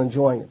tadpole and it's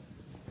enjoying it.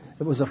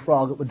 If it was a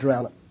frog, it would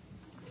drown it.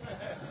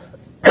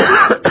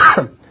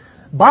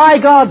 By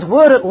God's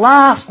word at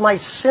last my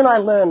sin I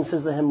learned,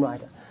 says the hymn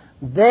writer.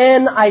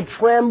 Then I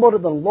trembled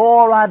at the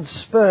law I'd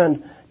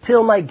spurned,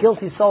 till my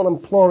guilty soul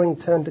imploring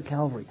turned to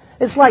Calvary.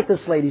 It's like this,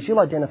 ladies. You'll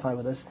identify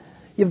with this.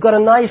 You've got a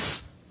nice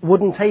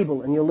wooden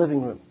table in your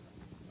living room.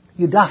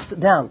 You dust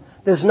it down.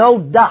 There's no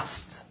dust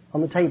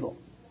on the table.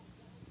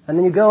 And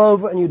then you go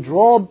over and you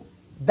draw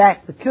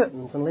back the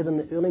curtains and live in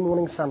the early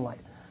morning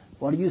sunlight.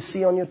 What do you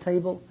see on your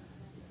table?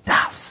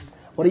 Dust.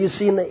 What do you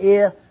see in the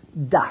air?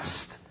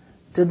 Dust.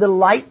 Did the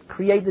light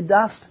create the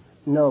dust?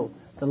 No.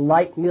 The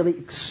light merely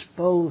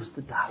exposed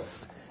the dust.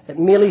 It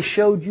merely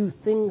showed you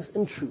things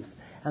in truth.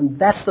 And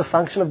that's the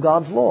function of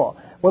God's law.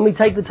 When we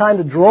take the time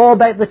to draw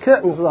back the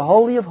curtains of the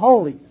Holy of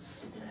Holies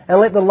and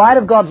let the light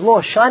of God's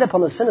law shine upon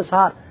the sinner's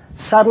heart,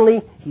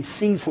 suddenly he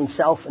sees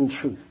himself in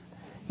truth.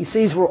 He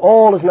sees we're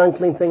all as an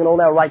unclean thing and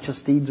all our righteous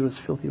deeds are as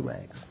filthy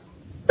rags.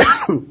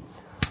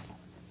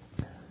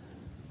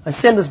 I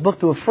sent this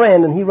book to a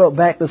friend and he wrote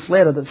back this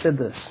letter that said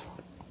this.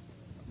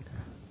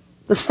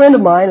 This friend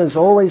of mine has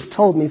always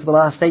told me for the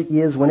last 8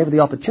 years, whenever the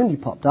opportunity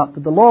popped up,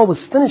 that the law was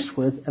finished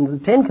with and that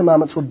the Ten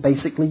Commandments were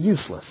basically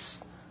useless.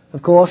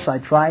 Of course, I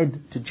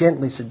tried to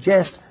gently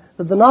suggest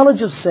that the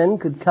knowledge of sin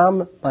could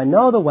come by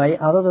no other way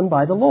other than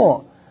by the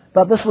law.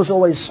 But this was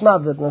always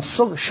smothered in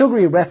a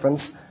sugary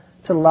reference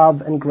to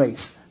love and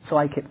grace, so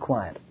I kept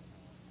quiet.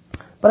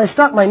 But I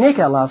stuck my neck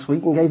out last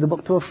week and gave the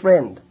book to a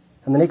friend,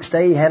 and the next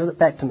day he handed it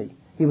back to me.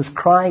 He was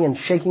crying and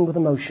shaking with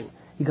emotion.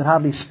 He could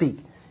hardly speak.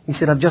 He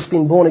said, I've just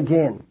been born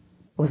again.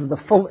 It was the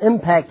full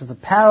impact of the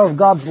power of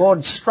God's law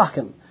had struck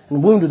him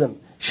and wounded him,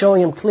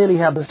 showing him clearly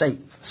how to stay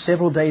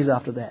several days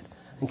after that,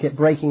 and kept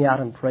breaking out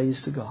in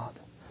praise to God.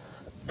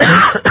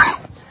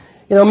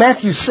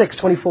 Matthew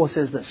 6:24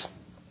 says this.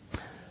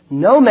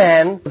 No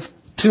man has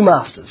two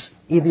masters.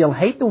 Either he'll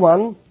hate the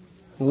one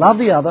and love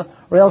the other,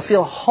 or else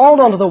he'll hold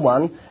on to the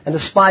one and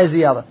despise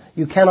the other.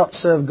 You cannot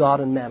serve God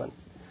and mammon.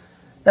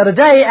 Now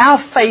today,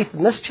 our faith,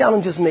 and this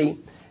challenges me,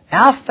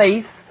 our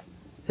faith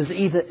is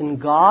either in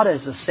God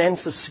as a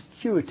sense of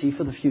security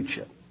for the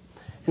future.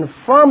 And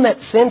from that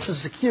sense of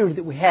security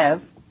that we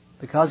have,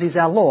 because He's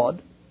our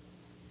Lord,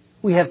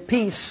 we have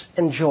peace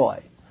and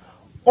joy.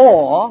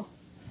 Or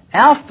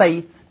our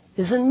faith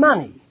is in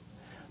money.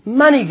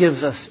 Money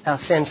gives us our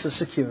sense of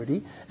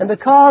security, and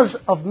because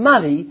of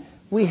money,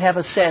 we have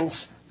a sense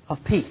of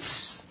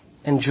peace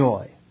and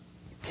joy.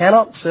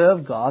 cannot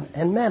serve God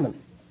and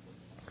mammon.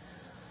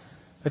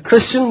 A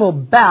Christian will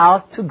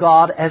bow to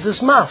God as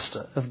his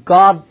master. If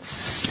God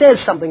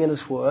says something in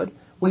His Word,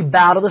 we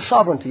bow to the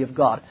sovereignty of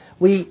God.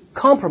 We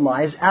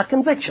compromise our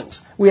convictions.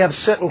 We have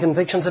certain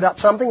convictions about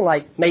something,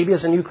 like maybe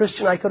as a new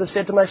Christian I could have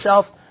said to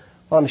myself,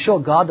 well, I'm sure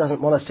God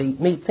doesn't want us to eat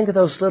meat. Think of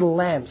those little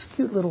lambs,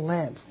 cute little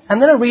lambs.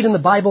 And then I read in the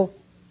Bible,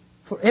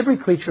 for every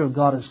creature of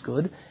God is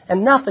good,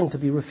 and nothing to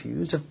be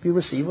refused, if be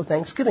received with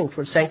thanksgiving,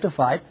 for it's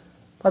sanctified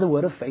by the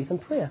word of faith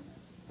and prayer.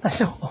 I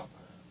said, oh,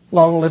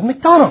 long live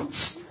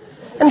McDonald's.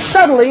 And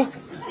suddenly,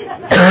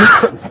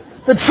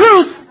 the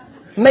truth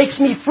makes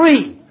me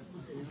free.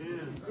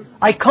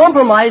 I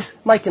compromise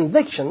my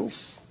convictions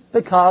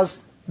because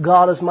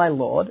God is my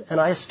Lord and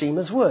I esteem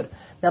His Word.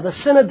 Now, the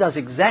sinner does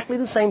exactly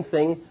the same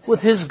thing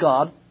with his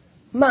God,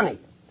 money.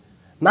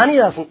 Money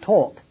doesn't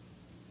talk.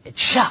 It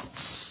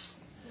shouts.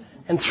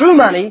 And through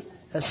money,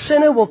 a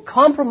sinner will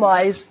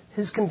compromise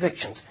his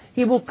convictions.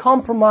 He will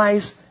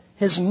compromise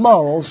his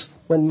morals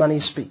when money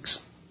speaks.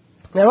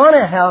 Now, on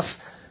our house,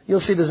 you'll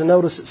see there's a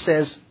notice that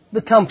says,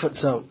 the comfort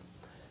zone.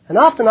 And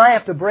often I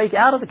have to break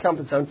out of the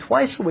comfort zone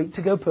twice a week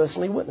to go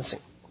personal witnessing.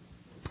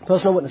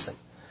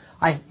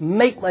 I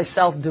make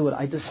myself do it.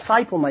 I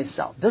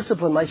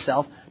discipline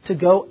myself to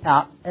go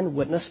out and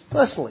witness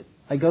personally.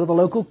 I go to the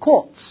local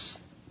courts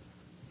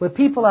where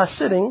people are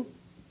sitting,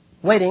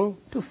 waiting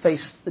to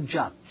face the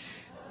judge.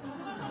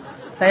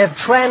 They have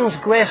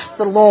transgressed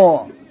the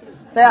law.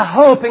 They are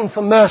hoping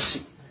for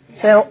mercy.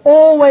 They are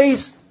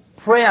always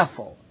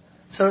prayerful.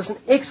 So it's an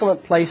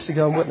excellent place to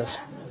go and witness.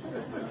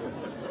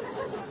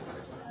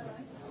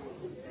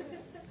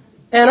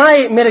 And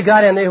I met a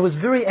guy down there who was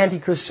very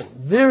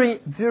anti-Christian, very,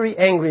 very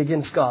angry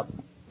against God.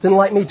 Didn't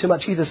like me too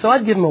much either, so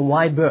I'd give him a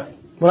wide berth.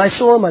 When I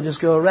saw him, I'd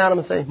just go around him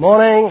and say,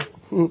 morning.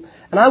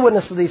 And I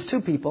witnessed to these two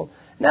people.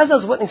 And as I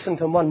was witnessing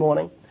to them one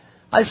morning,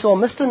 I saw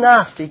Mr.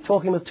 Nasty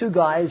talking with two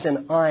guys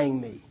and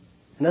eyeing me.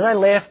 And as I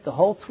left, the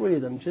whole three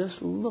of them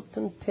just looked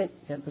intently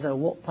at me as I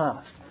walked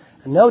past.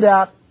 And no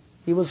doubt,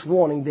 he was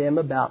warning them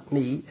about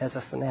me as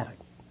a fanatic.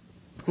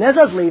 And as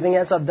I was leaving,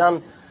 as I've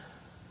done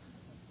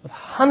with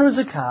hundreds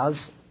of cars,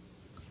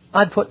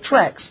 I'd put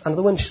tracks under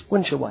the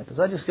windshield wipers.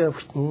 I'd just go,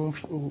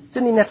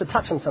 didn't even have to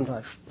touch them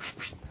sometimes.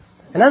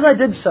 And as I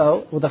did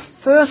so, with the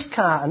first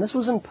car, and this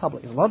was in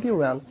public, there's a lot of people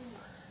around,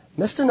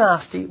 Mr.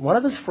 Nasty, one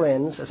of his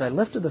friends, as I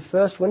lifted the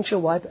first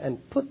windshield wiper and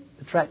put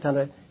the track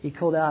under it, he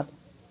called out,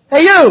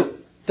 hey you!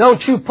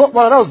 Don't you put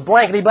one of those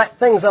blankety-blank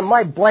things on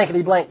my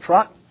blankety-blank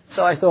truck.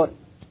 So I thought,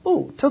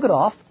 ooh, took it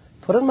off,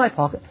 put it in my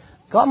pocket,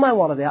 got my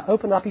wallet out,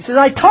 opened up. He says,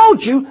 I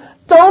told you,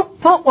 don't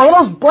put one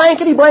of those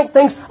blankety-blank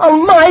things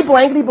on my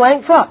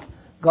blankety-blank truck.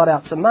 Got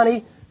out some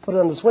money, put it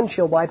on his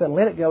windshield wiper and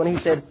let it go. And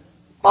he said,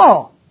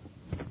 oh,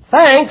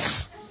 thanks.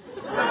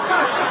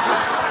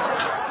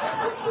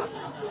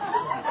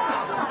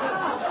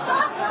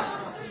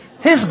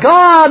 His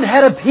God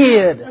had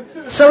appeared,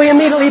 so he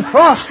immediately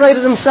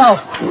prostrated himself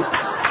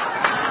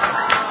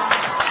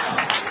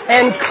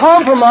and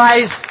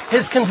compromised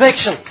his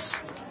convictions.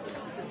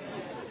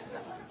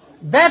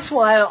 That's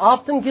why I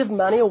often give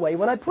money away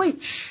when I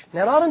preach.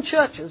 Now, not in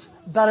churches,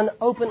 but in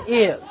open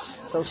ears.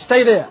 So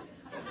stay there.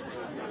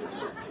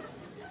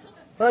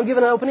 When I'm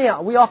giving an open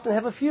ear, we often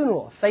have a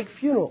funeral, a fake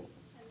funeral.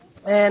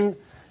 And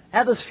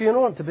at this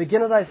funeral, to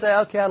begin it, I say,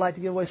 okay, I'd like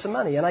to give away some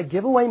money. And I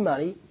give away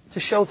money to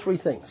show three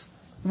things.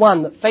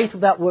 One, that faith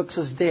without works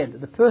is dead.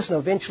 The person who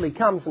eventually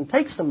comes and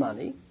takes the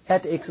money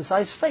had to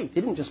exercise faith.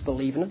 He didn't just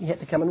believe in it, he had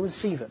to come and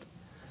receive it.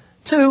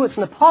 Two, it's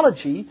an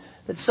apology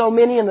that so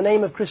many in the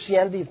name of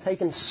Christianity have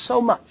taken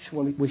so much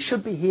when we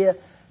should be here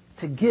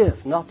to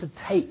give, not to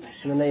take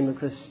in the name of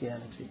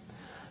Christianity.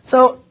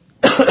 So,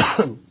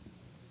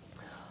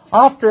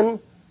 often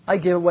I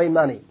give away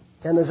money.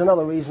 And there's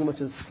another reason which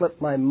has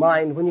slipped my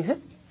mind. When you hit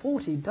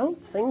 40, don't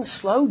things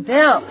slow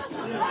down?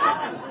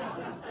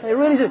 They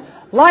really do.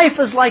 Life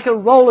is like a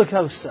roller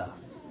coaster.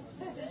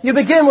 You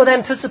begin with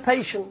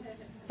anticipation,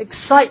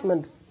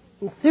 excitement,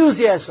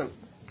 enthusiasm.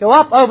 Go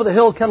up over the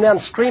hill, come down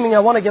screaming, I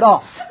want to get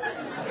off.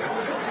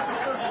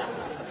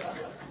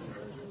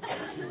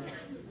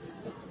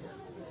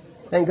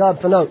 Thank God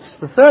for notes.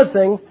 The third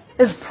thing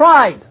is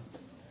pride.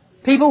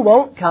 People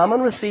won't come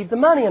and receive the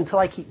money until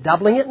I keep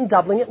doubling it and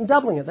doubling it and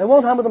doubling it. They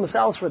won't humble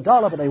themselves for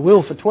 $1, but they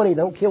will for 20.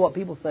 Don't care what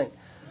people think.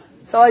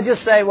 So I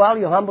just say, well,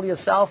 you humble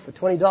yourself for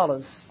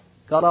 $20.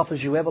 God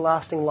offers you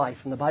everlasting life.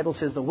 And the Bible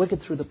says the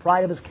wicked through the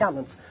pride of his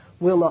countenance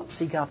will not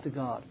seek after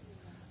God.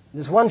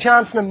 There's one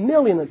chance in a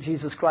million that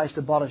Jesus Christ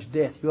abolished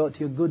death. You owe it to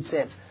your good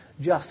sense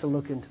just to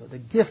look into it. The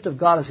gift of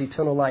God is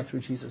eternal life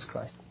through Jesus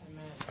Christ.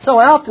 Amen. So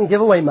I often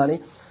give away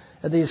money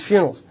at these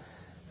funerals.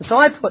 And so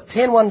I put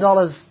 10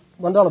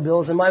 $1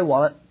 bills in my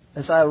wallet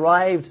as I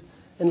arrived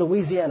in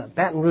Louisiana,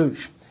 Baton Rouge.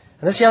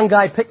 And this young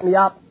guy picked me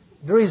up,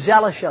 very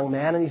zealous young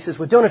man, and he says,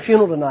 we're doing a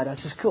funeral tonight. I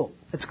says, cool,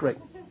 that's great.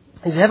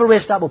 He says, have a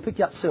rest up, we'll pick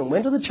you up soon.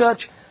 Went to the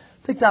church,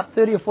 picked up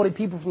 30 or 40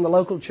 people from the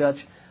local church.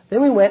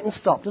 Then we went and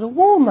stopped at a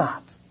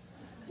Walmart.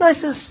 And I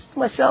says to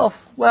myself,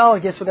 well, I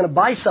guess we're going to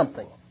buy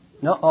something.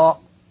 No,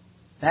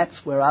 that's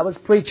where I was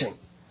preaching.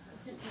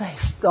 They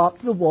stopped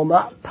at the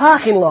Walmart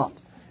parking lot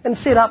and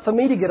set up for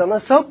me to get on a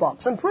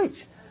soapbox and preach.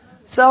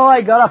 So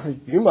I got up,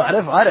 you might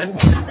have, I didn't.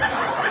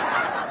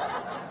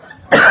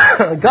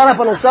 I got up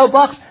on a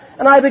soapbox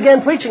and I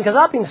began preaching because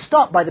I've been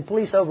stopped by the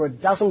police over a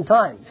dozen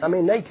times. I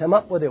mean, they come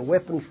up with their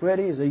weapons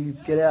ready, so you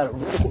get out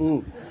of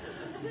it.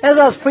 As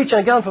I was preaching,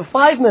 I'd gone for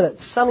 5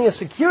 minutes. Suddenly a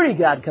security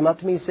guard came up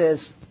to me and says,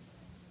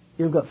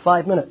 "You've got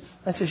 5 minutes."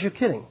 I says, "You're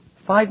kidding.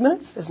 5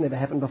 minutes? That's never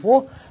happened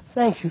before."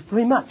 "Thank you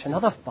very much.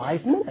 Another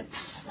 5 minutes."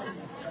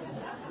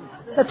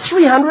 That's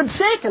 300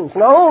 seconds,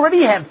 and I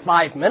already have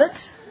 5 minutes.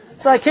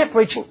 So I kept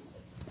preaching.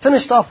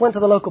 Finished off, went to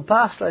the local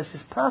pastor. I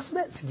says, "Pastor,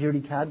 that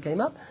security guard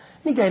came up,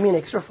 and he gave me an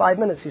extra 5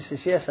 minutes." He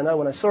says, "Yes, I know."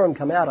 When I saw him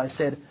come out, I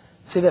said,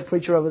 "See that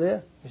preacher over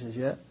there?" He says,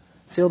 "Yeah."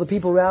 "See all the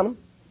people around him?"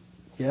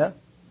 "Yeah."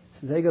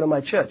 So they go to my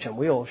church, and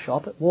we all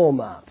shop at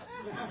Walmart.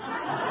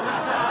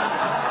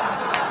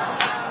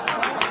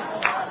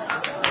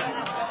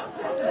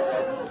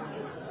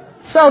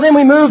 So then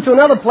we moved to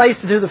another place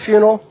to do the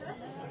funeral.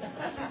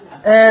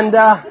 And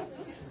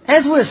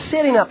as we're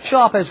setting up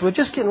shop, as we're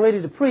just getting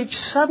ready to preach,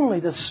 suddenly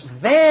this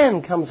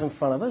van comes in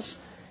front of us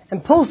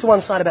and pulls to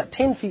one side about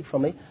 10 feet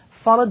from me,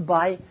 followed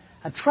by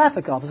a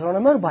traffic officer on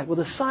a motorbike with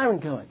a siren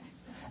going.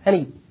 And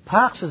he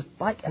parks his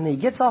bike, and he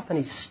gets off,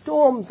 and he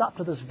storms up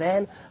to this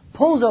van,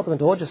 pulls open the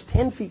door just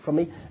 10 feet from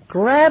me,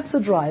 grabs the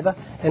driver,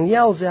 and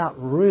yells out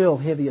real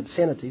heavy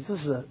obscenities.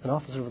 This is an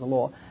officer of the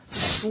law.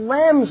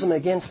 Slams him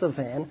against the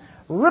van,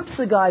 rips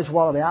the guy's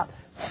wallet out,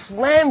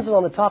 slams it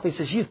on the top. He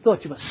says, "You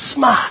thought you were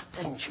smart,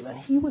 didn't you?" And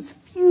he was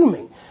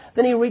fuming.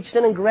 Then he reached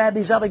in and grabbed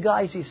these other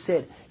guys. He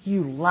said,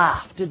 "You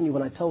laughed, didn't you,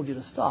 when I told you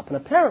to stop?" And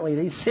apparently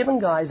these 7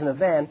 guys in a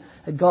van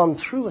had gone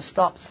through a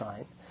stop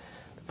sign.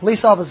 The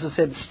police officer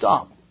said,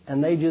 "Stop."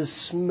 And they just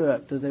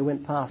smirked as they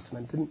went past him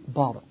and didn't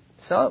bother.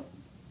 So,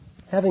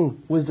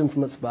 having wisdom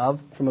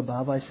from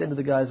above, I said to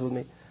the guys with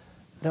me,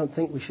 "I don't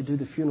think we should do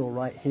the funeral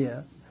right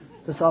here.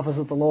 This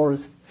officer of the law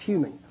is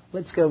fuming.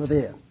 Let's go over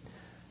there."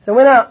 So I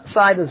went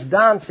outside this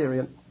dance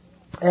area,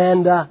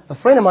 and a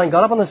friend of mine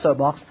got up on the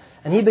soapbox,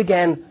 and he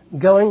began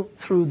going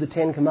through the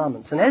 10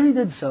 Commandments. And as he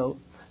did so,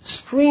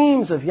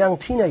 streams of young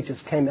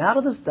teenagers came out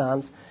of this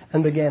dance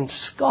and began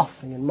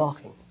scoffing and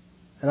mocking.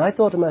 And I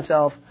thought to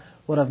myself,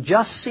 what I've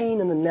just seen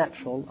in the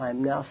natural, I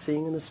am now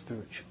seeing in the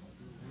spiritual.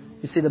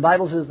 You see, the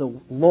Bible says the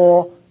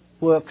law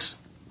works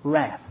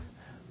wrath.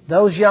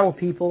 Those young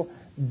people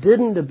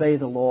didn't obey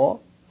the law.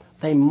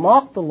 They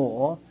mocked the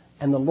law,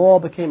 and the law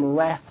became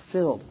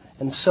wrath-filled.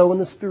 And so in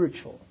the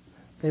spiritual,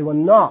 they were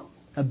not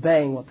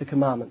obeying what the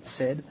commandment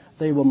said.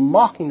 They were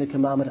mocking the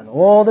commandment, and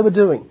all they were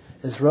doing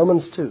is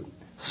Romans 2,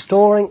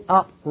 storing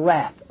up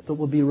wrath that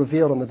will be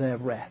revealed on the day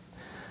of wrath.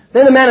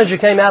 Then the manager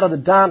came out of the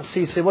dance.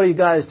 He said, "What are you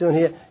guys doing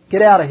here?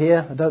 Get out of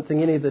here." I don't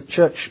think any of the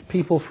church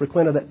people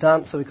frequented that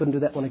dance, so we couldn't do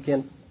that one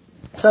again.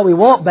 So we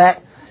walked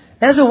back.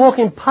 As we're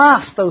walking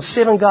past those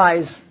 7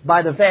 guys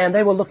by the van,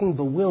 they were looking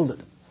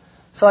bewildered.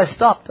 So I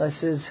stopped. I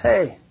says,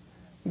 "Hey,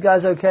 you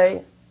guys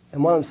okay?"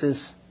 And one of them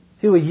says,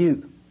 "Who are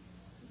you?"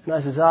 And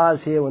I says, "I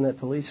was here when that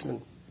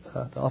policeman,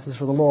 the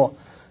officer of the law,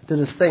 did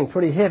his thing.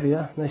 Pretty heavy,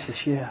 huh?" And they says,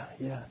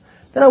 "Yeah."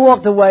 Then I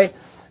walked away,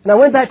 and I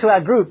went back to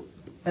our group,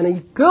 and a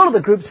girl of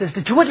the group says,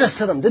 "Did you witness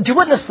to them? Did you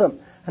witness them?"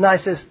 And I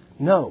says,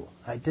 "No,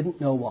 I didn't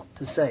know what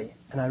to say."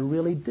 And I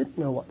really didn't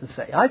know what to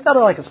say. I felt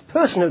like a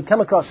person who'd come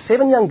across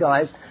 7 young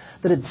guys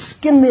that had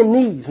skinned their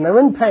knees, and they're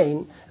in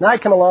pain, and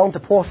I'd come along to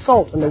pour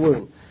salt in the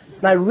wound.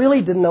 And I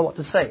really didn't know what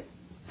to say.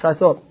 So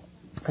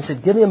I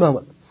said, "Give me a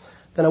moment."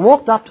 Then I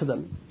walked up to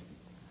them,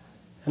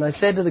 and I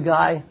said to the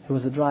guy who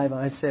was the driver,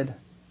 I said,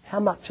 "How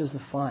much is the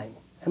fine?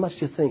 How much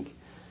do you think?"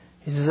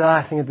 He says,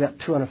 "I think about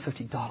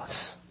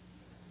 $250.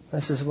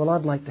 And I says, "Well,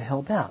 I'd like to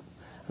help out."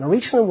 And I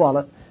reached in the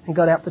wallet and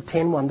got out the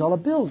 10 $1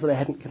 bills that I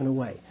hadn't given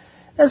away.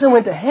 As I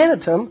went to hand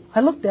it to him,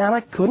 I looked down,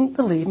 I couldn't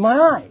believe my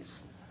eyes.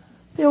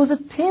 There was a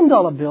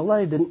 $10 bill that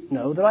I didn't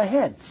know that I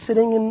had,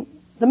 sitting in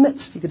the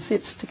midst. You could see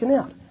it sticking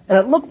out. And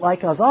it looked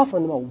like I was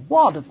offering them a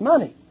wad of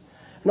money.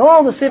 And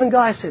all the 7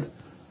 guys said,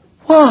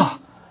 "Wow,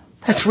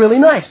 that's really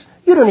nice.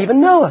 You don't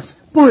even know us.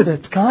 Boy,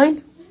 that's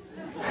kind."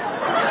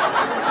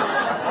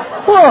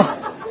 Whoa.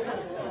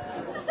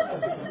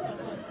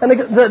 And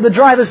the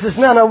driver says,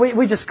 no,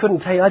 we just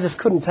couldn't take, I just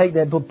couldn't take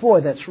that. But boy,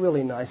 that's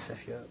really nice of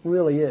you. It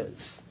really is.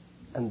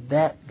 And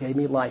that gave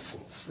me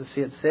license. You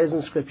see, it says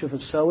in Scripture, "For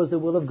so is the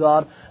will of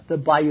God,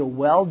 that by your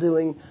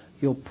well-doing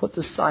you'll put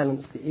to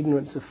silence the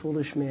ignorance of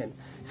foolish men."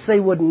 So they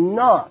would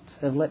not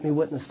have let me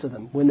witness to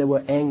them when they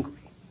were angry.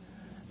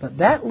 But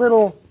that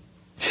little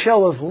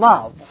show of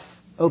love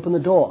opened the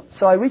door.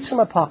 So I reached in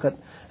my pocket,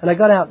 and I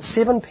got out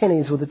 7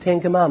 pennies with the 10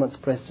 Commandments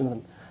pressed into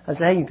them. I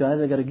said, "Hey, you guys,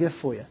 I got a gift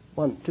for you.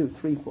 1, 2,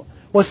 3, 4.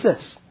 What's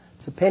this?"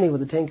 "It's a penny with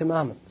the 10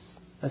 Commandments.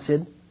 I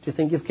said, "Do you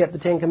think you've kept the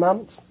 10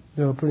 Commandments?"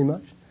 "No, pretty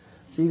much."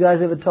 "So you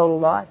guys ever told a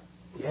lie?"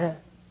 "Yeah."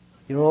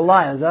 "You're all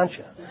liars, aren't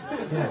you?"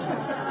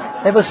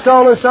 "Yeah." "Ever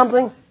stolen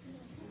something?"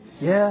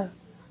 "Yeah."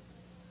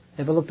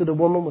 "Ever looked at a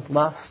woman with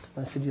lust?"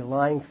 I said, "You're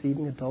lying,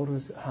 thieving,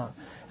 adulterers."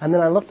 And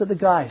then I looked at the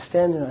guy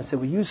standing there, and I said,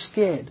 "Were you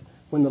scared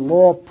when the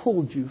law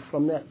pulled you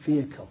from that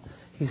vehicle?"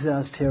 He said, "I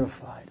was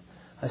terrified."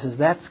 I says,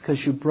 that's because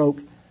you broke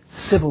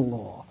civil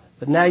law.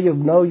 But now you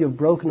know you've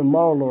broken the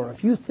moral law.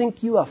 If you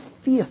think you are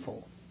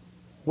fearful,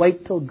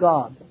 wait till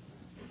God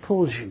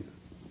pulls you,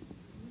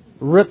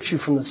 rips you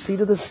from the seat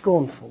of the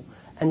scornful,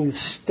 and you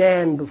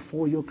stand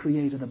before your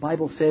Creator. The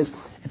Bible says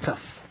it's a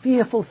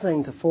fearful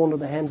thing to fall into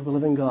the hands of the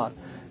living God.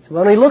 So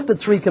when we looked at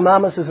 3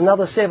 commandments, there's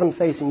another 7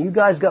 facing. You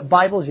guys got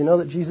Bibles? You know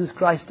that Jesus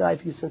Christ died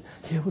for your sin?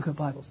 Yeah, we've got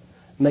Bibles.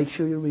 Make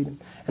sure you read them.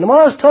 And while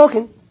I was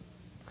talking,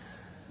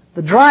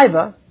 the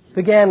driver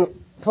began,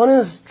 put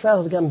in his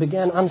trousers and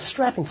began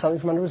unstrapping something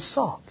from under his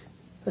sock.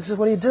 I said,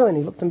 what are you doing?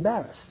 He looked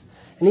embarrassed.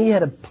 And he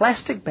had a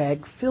plastic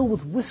bag filled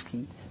with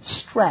whiskey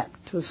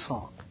strapped to his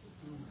sock.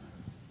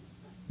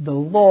 The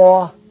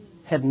law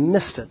had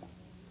missed it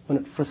when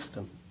it frisked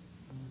him.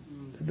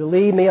 But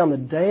believe me, on the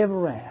day of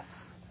wrath,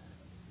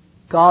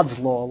 God's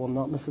law will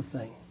not miss a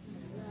thing.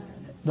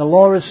 The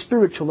law is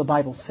spiritual, the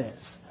Bible says.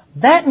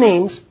 That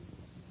means,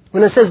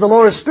 when it says the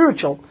law is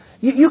spiritual,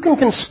 you can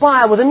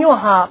conspire within your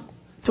heart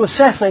to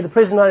assassinate the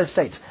President of the United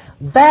States.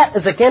 That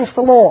is against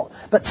the law.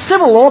 But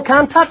civil law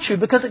can't touch you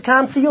because it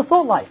can't see your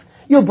thought life.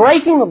 You're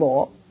breaking the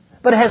law,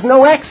 but it has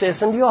no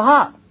access into your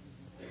heart.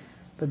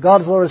 But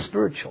God's law is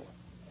spiritual.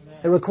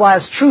 It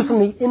requires truth in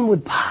the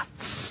inward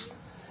parts.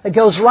 It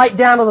goes right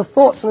down to the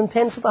thoughts and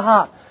intents of the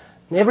heart.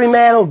 And every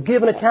man will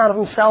give an account of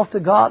himself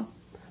to God.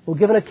 Will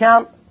give an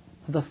account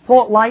of the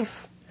thought life.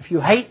 If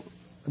you hate,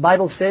 the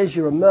Bible says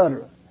you're a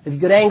murderer. If you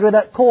get angry at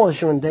that cause,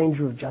 you're in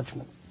danger of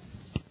judgment.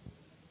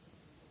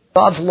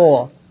 God's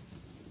law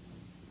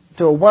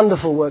do a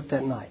wonderful work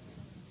that night.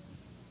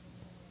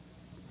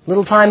 A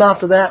little while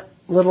after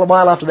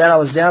that, I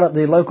was down at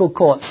the local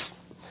courts.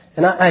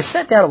 And I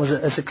sat down. It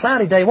was a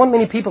cloudy day. Weren't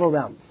many people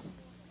around.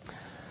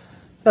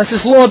 And I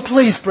says, Lord,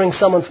 please bring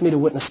someone for me to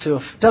witness to.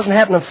 If it doesn't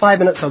happen in 5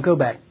 minutes, I'll go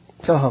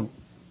home.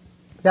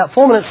 About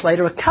 4 minutes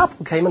later, a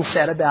couple came and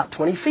sat about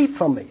 20 feet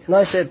from me. And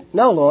I said,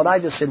 no, Lord, I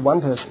just said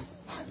one person.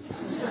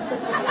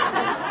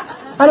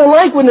 I don't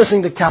like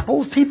witnessing to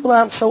couples. People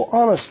aren't so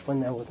honest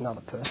when they're with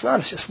another person. I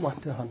was just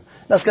wondering. And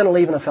I was going to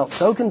leave, and I felt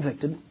so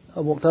convicted. I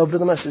walked over to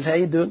them. I says, how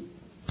you doing?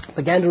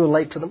 Began to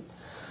relate to them.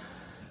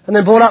 And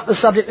then brought up the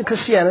subject of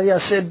Christianity. I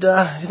said, do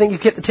you think you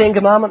kept the 10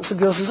 Commandments? The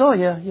girl says, oh,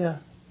 yeah.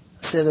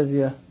 I said, have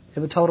you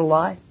ever told a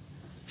lie?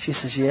 She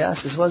says, yeah.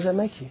 I says, what does that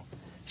make you?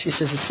 She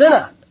says, a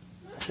sinner.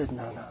 I said,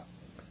 no.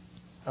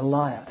 A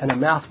liar. And her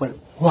mouth went,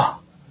 whoa.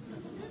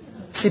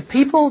 See,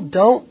 people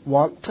don't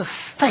want to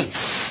face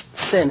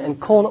sin and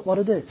call it what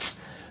it is.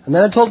 And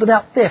then I talked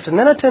about theft. And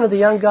then I turned to the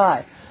young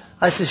guy.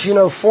 I says,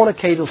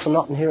 fornicators will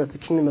not inherit the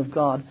kingdom of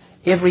God.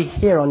 Every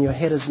hair on your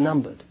head is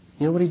numbered.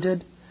 You know what he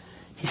did?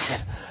 He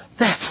said,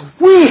 that's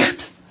weird.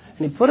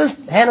 And he put his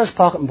hand in his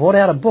pocket and brought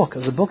out a book. It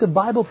was a book of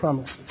Bible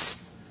promises.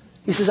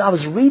 He says, I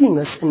was reading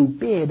this in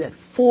bed at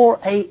 4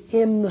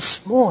 a.m. this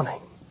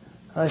morning.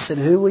 I said,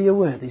 who were you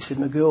with? He said,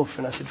 my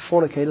girlfriend. I said,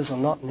 fornicators will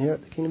not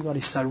inherit the kingdom of God.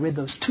 He said, I read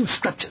those 2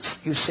 scriptures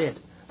you said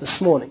this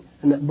morning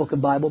in that book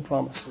of Bible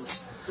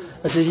promises.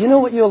 I said, you know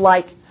what you're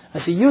like? I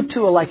said, you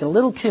two are like a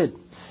little kid.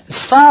 His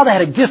father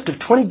had a gift of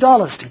 $20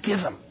 to give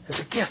him as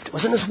a gift. It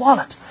was in his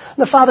wallet.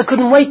 And the father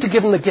couldn't wait to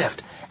give him the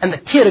gift. And the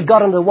kid had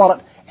got into the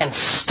wallet and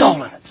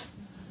stolen it.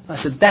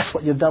 I said, that's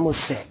what you've done with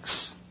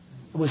sex.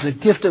 It was a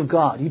gift of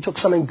God. You took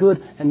something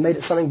good and made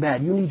it something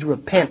bad. You need to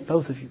repent,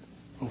 both of you,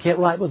 and get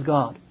right with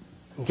God.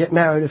 And get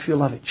married if you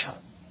love each other.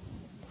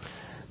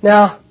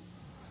 Now,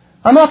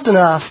 I'm often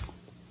asked,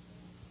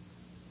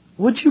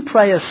 would you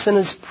pray a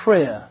sinner's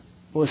prayer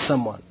with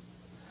someone?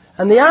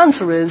 And the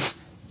answer is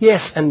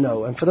yes and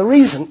no. And for the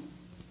reason,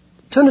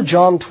 turn to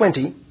John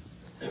 20,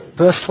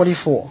 verse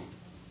 24.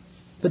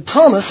 But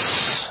Thomas,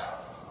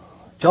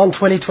 John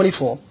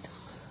 20:24,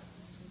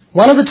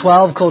 one of the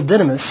 12 called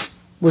Didymus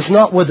was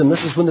not with them.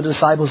 This is when the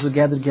disciples were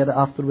gathered together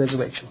after the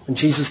resurrection, when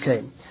Jesus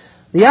came.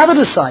 The other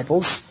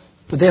disciples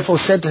therefore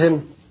said to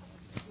him,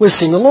 we've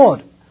seen the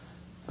Lord.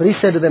 But he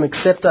said to them,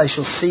 except I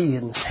shall see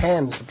in his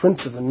hands the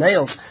prints of the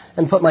nails,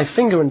 and put my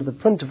finger into the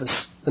print of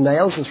the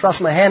nails, and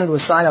thrust my hand into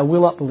his side, I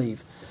will not believe.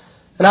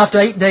 And after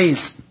 8 days,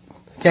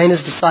 again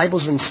his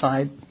disciples were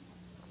inside,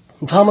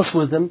 and Thomas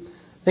with them.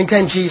 Then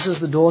came Jesus,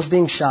 the doors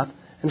being shut,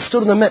 and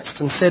stood in the midst,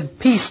 and said,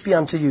 peace be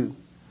unto you.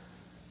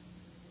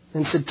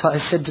 Then I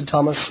said to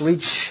Thomas,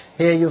 reach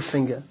here your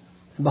finger,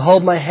 and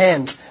behold my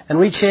hands, and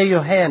reach here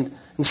your hand,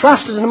 and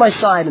thrust it into my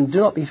side, and do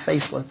not be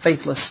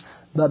faithless,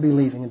 but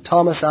believing. And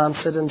Thomas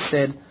answered and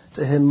said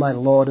to him, my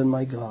Lord and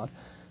my God.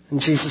 And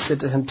Jesus said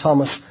to him,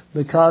 Thomas,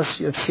 because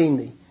you have seen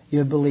me, you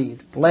have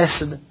believed.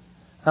 Blessed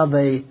are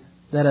they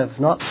that have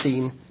not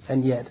seen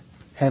and yet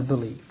have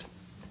believed.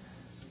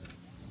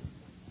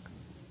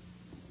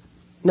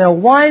 Now,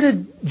 why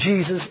did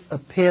Jesus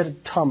appear to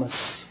Thomas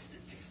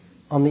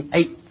on the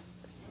 8th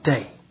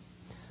day?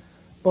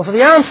 Well, for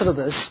the answer to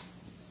this,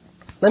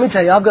 let me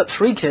tell you, I've got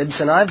 3 kids,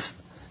 and I've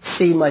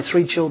seen my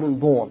 3 children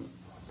born.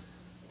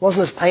 It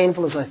wasn't as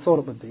painful as I thought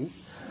it would be.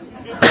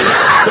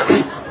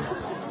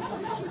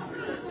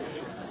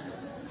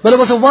 But it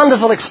was a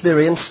wonderful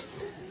experience.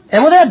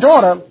 And with our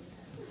daughter,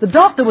 the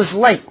doctor was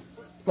late.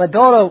 My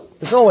daughter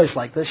is always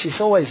like this. She's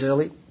always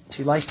early.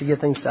 She likes to get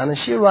things done. And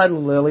she arrived a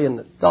little early, and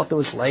the doctor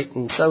was late.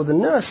 And so the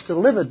nurse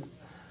delivered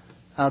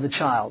the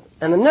child.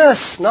 And the nurse,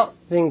 not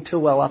being too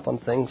well up on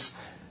things,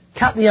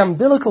 cut the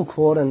umbilical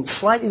cord in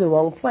slightly the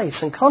wrong place.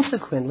 And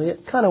consequently,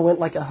 it kind of went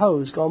like a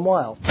hose gone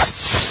wild.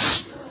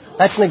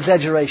 That's an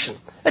exaggeration.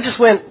 It just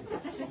went...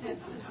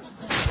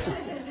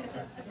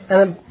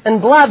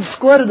 And blood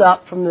squirted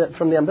up from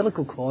the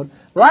umbilical cord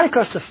right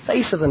across the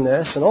face of the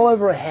nurse and all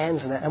over her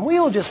hands and that. And we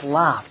all just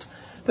laughed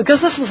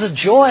because this was a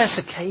joyous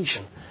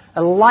occasion.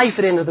 A life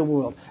had entered the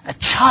world. A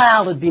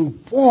child had been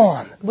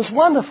born. It was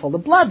wonderful. The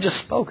blood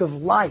just spoke of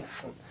life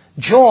and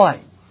joy.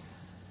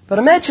 But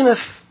imagine if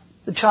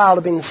the child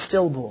had been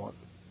stillborn.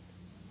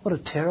 What a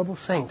terrible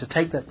thing to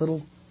take that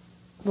little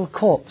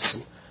corpse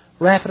and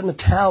wrap it in a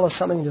towel or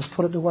something and just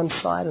put it to one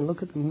side and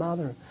look at the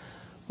mother.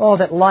 Oh,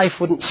 that life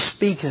wouldn't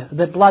speak,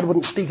 that blood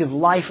wouldn't speak of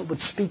life, it would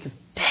speak of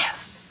death.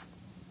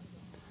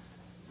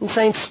 And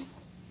saints,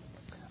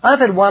 I've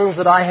had ones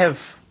that I have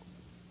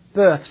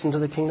birthed into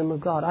the kingdom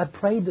of God. I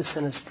prayed the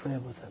sinner's prayer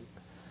with them.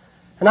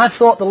 And I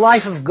thought the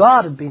life of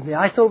God had been there.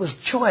 I thought it was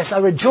joyous. I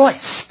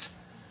rejoiced.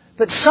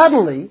 But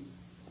suddenly,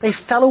 they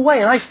fell away,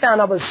 and I found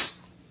I was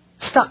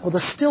stuck with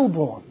a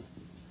stillborn.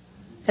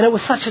 And it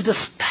was such a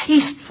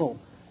distasteful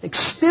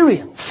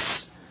experience.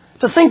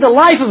 To think the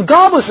life of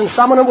God was in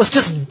someone, it was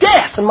just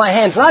death in my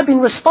hands, and I'd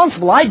been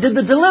responsible. I did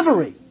the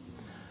delivery.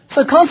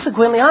 So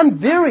consequently, I'm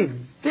very,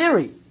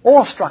 very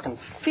awestruck and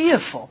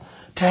fearful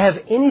to have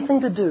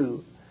anything to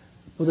do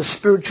with the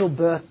spiritual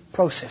birth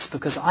process,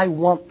 because I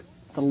want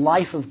the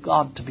life of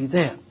God to be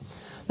there.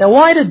 Now,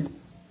 why did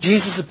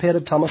Jesus appear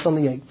to Thomas on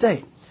the 8th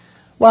day?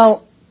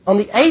 Well, on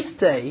the 8th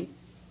day,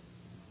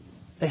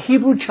 a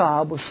Hebrew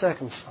child was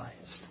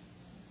circumcised.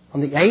 On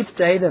the 8th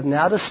day, they've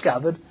now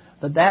discovered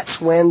that that's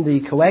when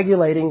the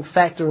coagulating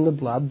factor in the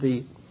blood,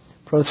 the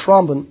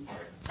prothrombin,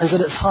 is at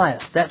its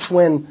highest. That's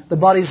when the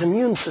body's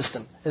immune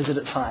system is at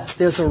its highest.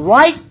 There's a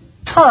right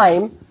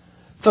time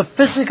for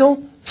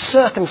physical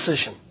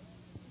circumcision.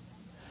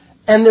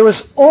 And there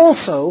is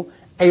also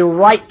a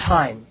right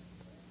time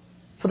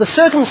for the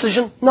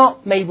circumcision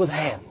not made with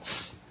hands.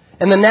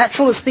 In the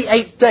natural, it's the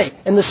 8th day.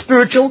 In the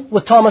spiritual,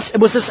 with Thomas,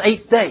 it was this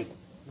 8th day.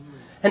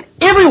 And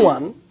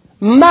everyone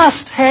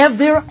must have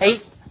their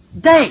 8th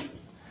day.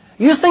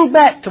 You think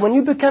back to when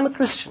you became a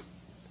Christian.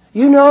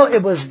 You know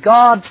it was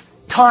God's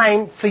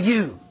time for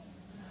you.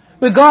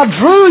 Where God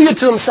drew you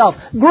to Himself,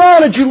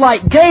 granted you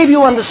light, gave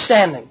you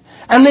understanding,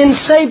 and then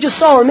saved your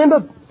soul.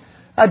 Remember,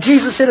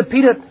 Jesus said to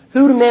Peter,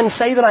 "Who do men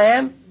say that I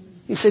am?"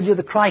 He said, "You're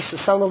the Christ, the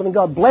Son of the living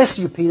God. Bless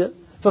you, Peter,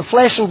 for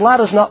flesh and blood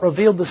has not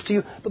revealed this to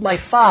you, but my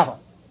Father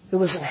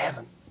who is in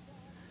heaven."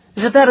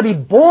 He said that to be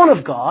born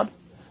of God,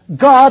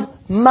 God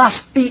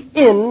must be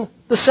in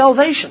the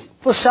salvation.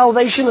 For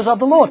salvation is of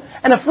the Lord.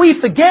 And if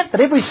we forget that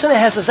every sinner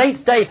has his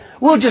 8th day,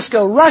 we'll just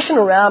go rushing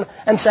around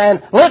and saying,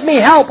 "Let me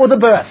help with the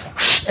birth."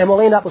 And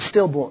we'll end up with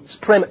stillborns,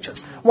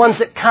 prematures, ones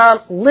that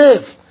can't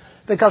live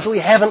because we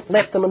haven't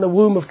left them in the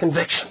womb of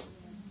conviction.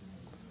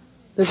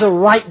 There's a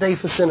right day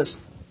for sinners.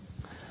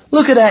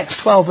 Look at Acts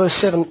 12, verse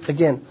 7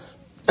 again.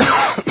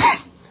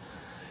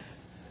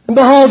 "And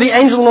behold, the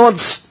angel of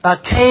the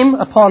Lord came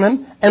upon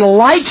him, and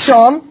light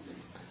shone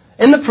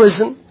in the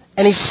prison,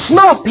 and he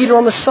smote Peter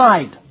on the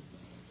side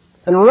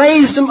and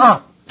raised him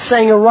up,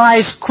 saying,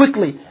 'Arise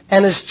quickly,'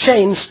 and his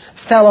chains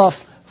fell off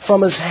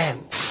from his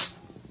hands."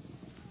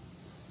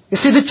 You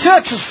see, the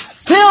church is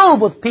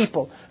filled with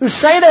people who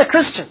say they're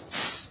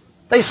Christians.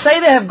 They say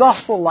they have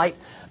gospel light,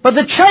 but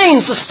the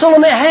chains are still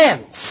in their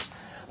hands.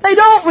 They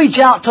don't reach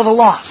out to the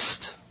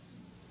lost.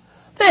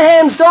 Their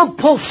hands don't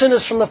pull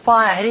sinners from the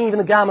fire, hitting even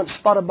the garment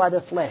spotted by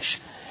their flesh.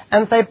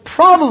 And the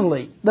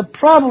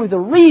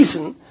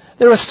reason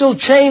there are still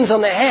chains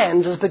on their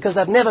hands is because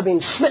they've never been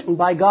smitten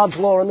by God's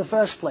law in the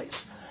first place.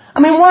 I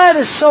mean, why are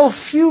there so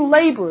few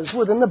laborers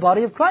within the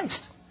body of Christ?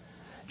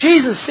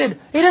 Jesus said,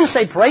 He didn't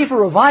say pray for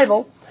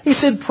revival. He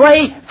said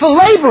pray for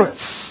laborers.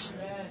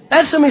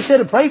 That's whom He said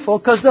to pray for,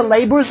 because the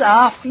laborers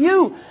are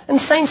few. And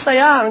saints, they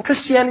are in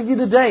Christianity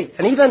Today,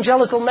 an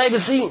evangelical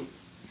magazine.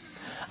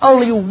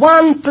 Only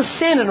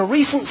 1% in a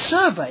recent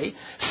survey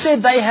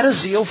said they had a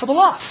zeal for the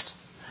lost.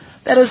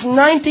 That is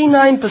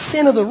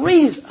 99% of the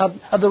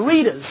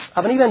readers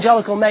of an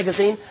evangelical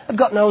magazine have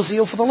got no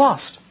zeal for the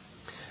lost.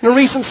 In a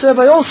recent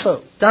survey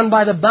also, done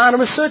by the Barna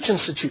Research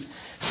Institute,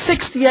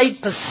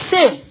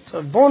 68%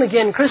 of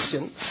born-again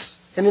Christians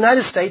in the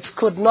United States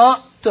could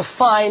not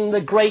define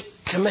the Great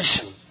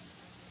Commission.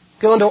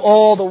 Go into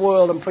all the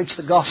world and preach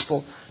the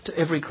gospel to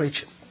every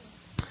creature.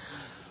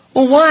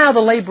 Well, why are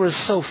the laborers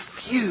so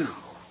few?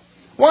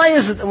 Why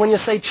is it that when you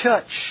say,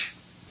 "Church,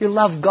 you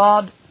love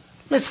God,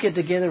 let's get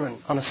together and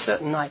on a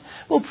certain night,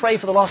 we'll pray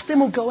for the lost,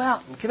 then we'll go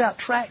out and give out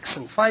tracts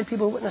and find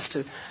people to witness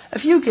to"?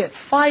 If you get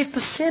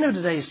 5% of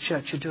today's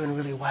church, you're doing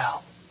really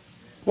well.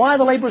 Why are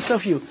the laborers so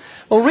few?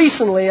 Well,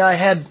 recently I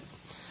had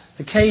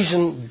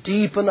occasion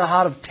deep in the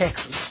heart of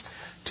Texas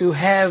to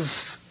have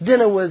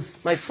dinner with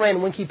my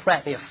friend Winky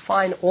Pratney, a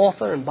fine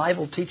author and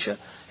Bible teacher,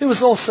 who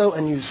was also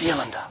a New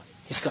Zealander.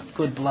 He's got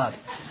good blood.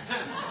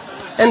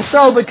 And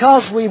so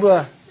because we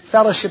were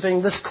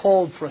fellowshipping, this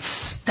called for a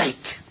steak.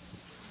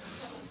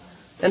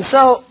 And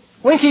so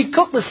Winky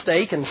cooked the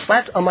steak and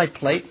slapped it on my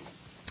plate.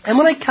 And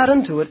when I cut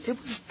into it, it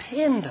was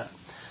tender.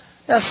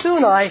 Now, Sue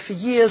and I, for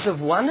years, have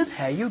wondered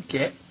how you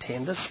get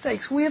tender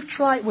steaks. We've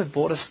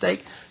bought a steak.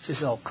 She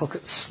says, cook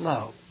it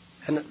slow.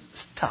 And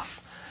it's tough.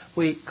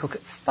 We cook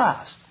it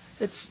fast.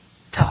 It's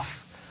tough.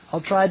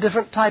 I'll try a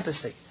different type of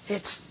steak.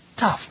 It's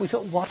tough. We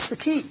thought, what's the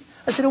key?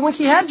 I said,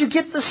 Winky, how did you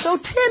get this so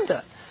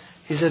tender?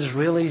 He said, it's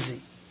real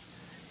easy.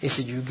 He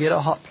said, you get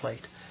a hot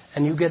plate.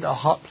 And you get a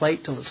hot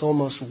plate till it's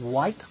almost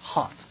white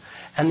hot.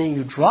 And then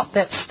you drop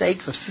that steak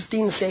for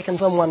 15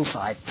 seconds on one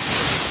side.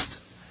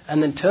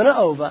 And then turn it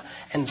over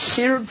and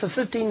sear it for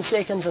 15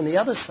 seconds on the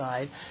other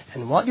side.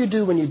 And what you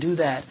do when you do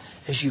that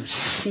is you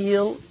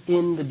seal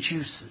in the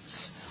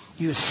juices.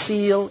 You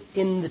seal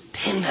in the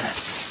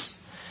tenderness.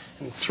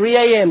 And at 3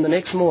 a.m. the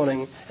next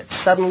morning, it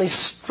suddenly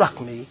struck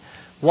me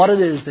what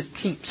it is that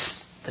keeps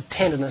the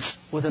tenderness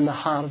within the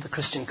heart of the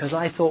Christian. Because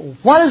I thought,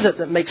 what is it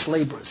that makes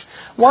laborers?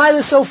 Why are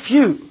there so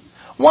few?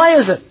 Why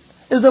is it?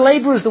 Is the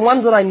laborers the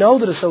ones that I know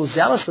that are so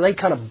zealous? Are they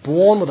kind of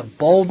born with a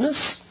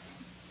boldness?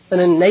 An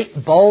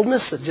innate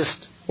boldness that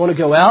just want to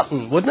go out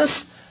and witness?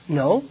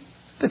 No.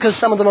 Because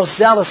some of the most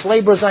zealous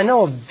laborers I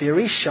know are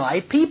very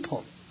shy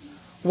people.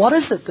 What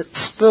is it that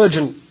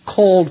Spurgeon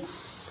called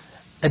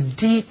a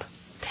deep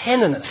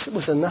tenderness that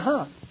was in the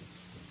heart?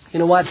 You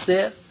know why it's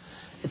there?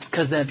 It's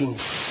because they've been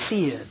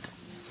seared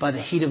by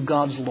the heat of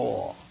God's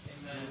law.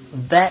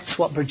 Amen. That's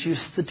what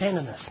produces the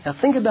tenderness. Now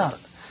think about it.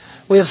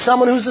 We have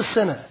someone who's a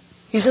sinner.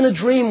 He's in a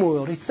dream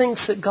world. He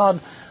thinks that God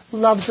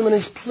loves him and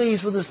is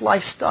pleased with his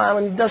lifestyle,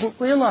 and he doesn't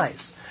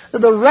realize that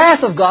the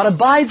wrath of God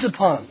abides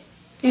upon him.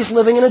 He's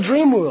living in a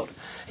dream world.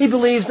 He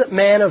believes that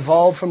man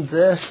evolved from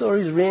this, or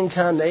he's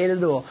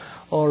reincarnated, or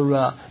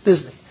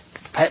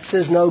perhaps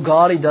there's no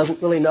God, he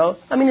doesn't really know.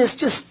 I mean, it's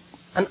just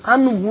an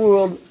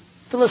unworld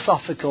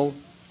philosophical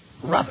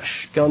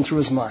rubbish going through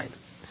his mind.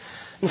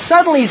 And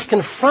suddenly he's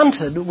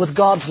confronted with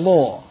God's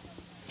law.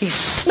 He's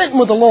smitten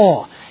with the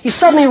law. He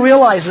suddenly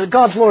realizes that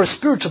God's law is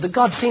spiritual, that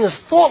God's seen his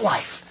thought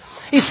life.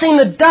 He's seen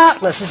the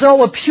darkness as though it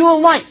were pure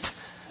light.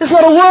 There's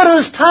not a word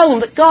on his tongue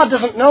that God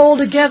doesn't know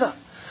altogether.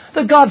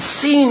 That God's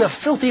seen a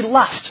filthy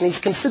lust and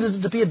he's considered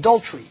it to be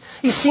adultery.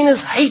 He's seen his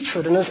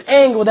hatred and his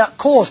anger without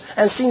cause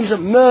and seen he's a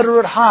murderer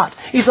at heart.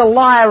 He's a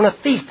liar and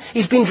a thief.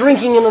 He's been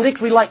drinking in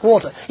iniquity like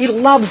water. He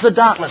loves the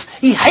darkness.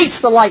 He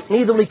hates the light.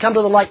 Neither will he come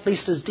to the light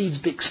lest his deeds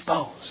be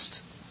exposed.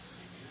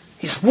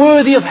 He's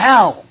worthy of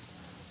hell.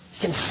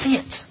 You can see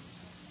it.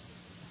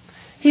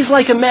 He's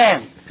like a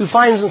man who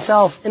finds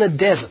himself in a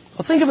desert.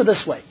 Well, think of it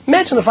this way.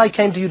 Imagine if I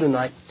came to you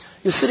tonight.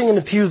 You're sitting in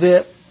the pew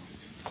there,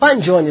 quite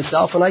enjoying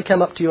yourself, and I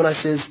come up to you and I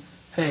says,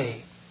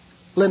 hey,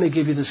 let me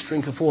give you this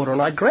drink of water.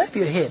 And I grab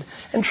your head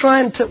and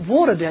try and tip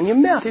water down your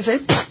mouth. You say,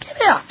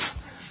 get out.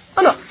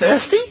 I'm not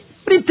thirsty.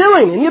 What are you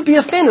doing? And you'd be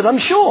offended, I'm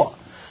sure.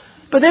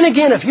 But then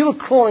again, if you were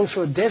crawling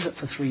through a desert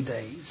for 3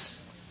 days,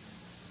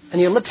 and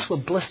your lips were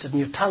blistered and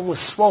your tongue was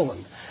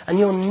swollen, and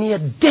you're near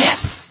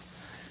death,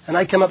 and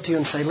I come up to you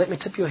and say, let me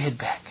tip your head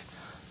back.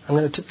 I'm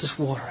going to tip this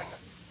water in.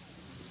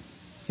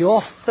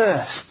 Your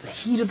thirst, the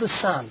heat of the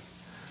sun,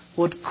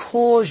 would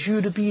cause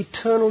you to be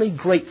eternally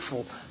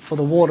grateful for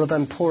the water that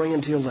I'm pouring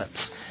into your lips.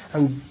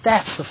 And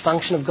that's the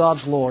function of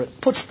God's law. It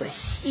puts the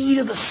heat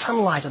of the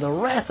sunlight and the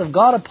wrath of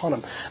God upon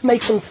him,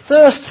 makes him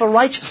thirst for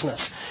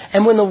righteousness.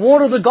 And when the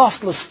water of the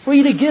gospel is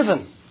freely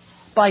given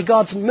by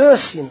God's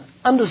mercy and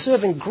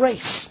undeserving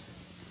grace,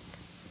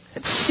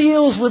 it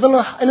seals within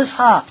in his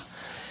heart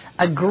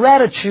a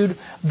gratitude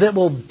that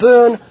will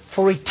burn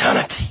for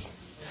eternity.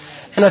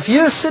 And if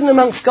you're sitting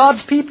amongst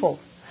God's people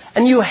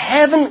and you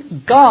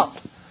haven't got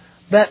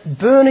that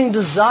burning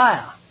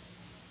desire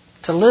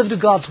to live to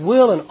God's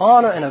will and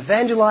honor and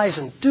evangelize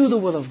and do the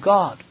will of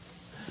God,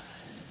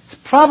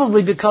 it's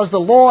probably because the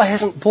law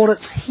hasn't brought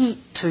its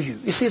heat to you.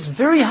 You see, it's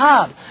very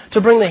hard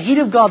to bring the heat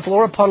of God's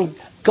law upon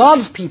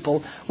God's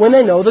people when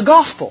they know the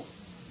gospel.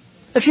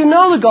 If you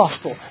know the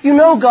gospel, you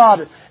know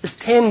God is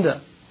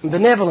tender and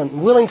benevolent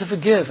and willing to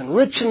forgive and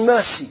rich in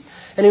mercy,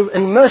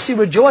 and mercy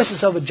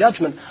rejoices over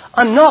judgment.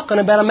 I'm not going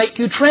to be able to make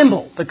you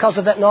tremble because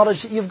of that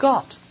knowledge that you've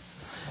got.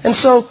 And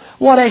so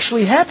what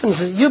actually happens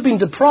is you've been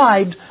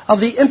deprived of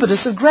the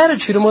impetus of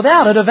gratitude. And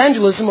without it,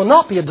 evangelism will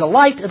not be a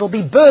delight. It'll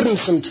be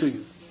burdensome to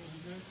you.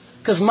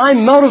 Because my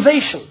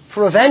motivation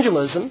for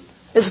evangelism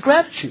is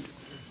gratitude.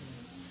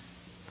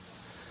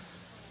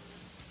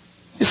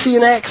 You see,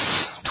 in Acts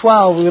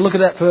 12, when we look at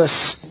that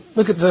verse,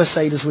 look at verse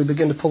 8 as we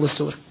begin to pull this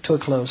to a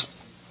close.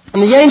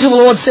 And the angel of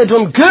the Lord said to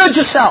him, gird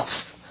yourself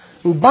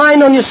and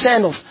bind on your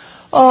sandals.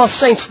 Oh,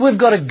 saints, we've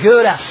got to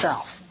gird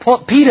ourselves.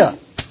 Peter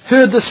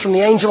heard this from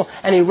the angel,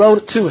 and he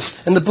wrote it to us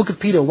in the book of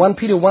Peter, 1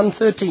 Peter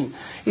 1:13.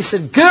 He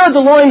said, gird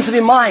the loins of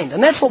your mind.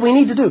 And that's what we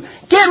need to do.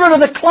 Get rid of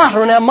the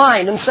clutter in our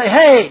mind and say,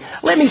 hey,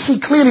 let me see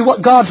clearly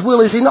what God's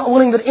will is. He's not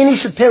willing that any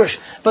should perish,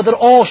 but that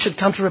all should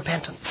come to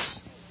repentance.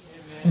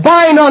 Amen.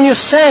 Bind on your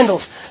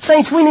sandals.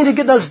 Saints, we need to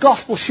get those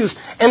gospel shoes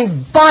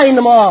and bind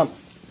them on.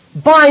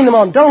 Bind them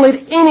on. Don't let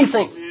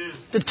anything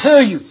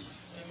deter you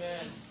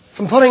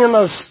from putting on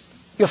those,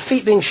 your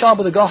feet being shod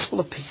with the gospel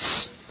of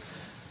peace.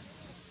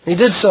 And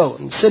he did so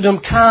and said to him,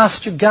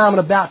 cast your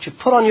garment about you,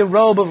 put on your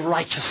robe of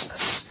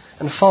righteousness,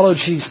 and follow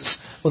Jesus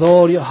with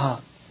all your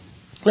heart.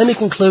 Let me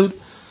conclude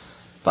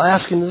by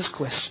asking this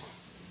question.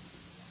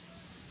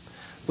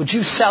 Would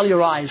you sell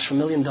your eyes for $1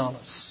 million?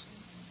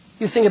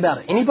 You think about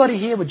it. Anybody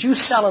here, would you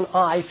sell an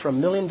eye for $1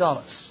 million?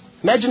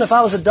 Imagine if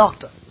I was a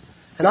doctor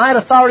and I had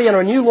authority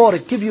under a new law to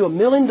give you $1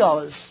 million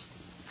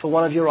for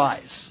one of your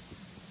eyes.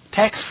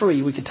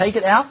 Tax-free. We could take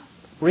it out,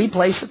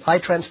 replace it, eye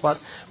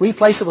transplants,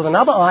 replace it with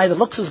another eye that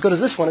looks as good as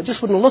this one. It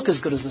just wouldn't look as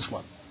good as this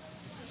one.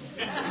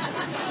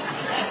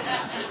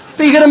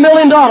 But you get $1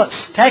 million,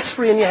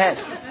 tax-free in your hand.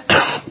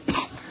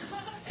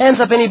 Hands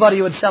up anybody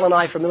who would sell an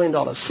eye for $1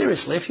 million.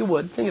 Seriously, if you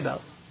would, think about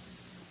it.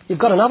 You've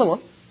got another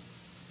one.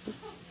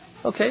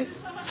 Okay,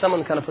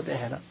 someone kind of put their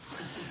hand up.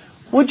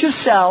 Would you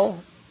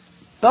sell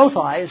both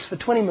eyes for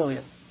 $20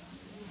 million?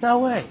 No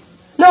way.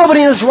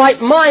 Nobody in his right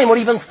mind would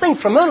even think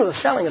for a minute of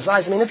selling his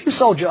eyes. I mean, if you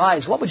sold your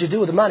eyes, what would you do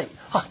with the money?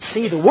 Oh,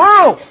 see the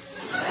world.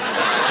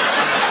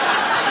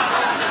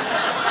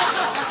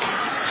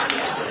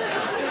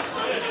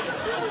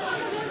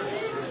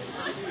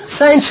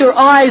 Saints, your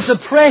eyes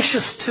are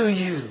precious to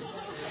you.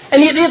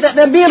 And yet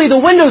they're merely the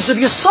windows of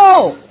your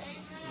soul.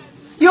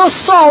 Your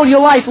soul, your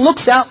life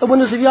looks out the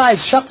windows of your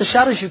eyes. Shut the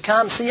shutters, you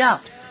can't see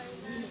out.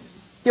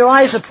 Your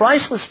eyes are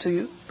priceless to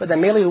you, but they're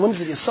merely the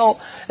windows of your soul.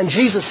 And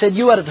Jesus said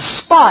you are to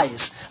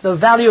despise the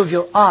value of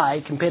your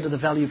eye compared to the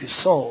value of your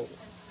soul.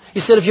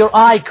 He said if your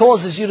eye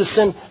causes you to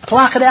sin,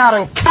 pluck it out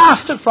and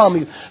cast it from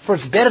you. For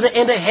it's better to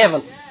enter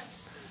heaven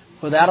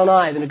without an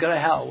eye than to go to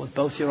hell with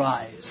both your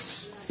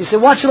eyes. He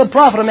said, what shall it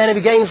profit a man if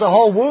he gains the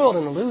whole world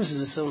and loses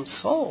his own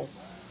soul?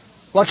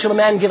 What shall a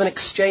man give in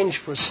exchange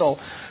for his soul?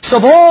 So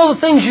of all the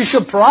things you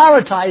should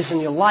prioritize in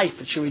your life,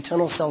 it's your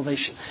eternal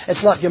salvation.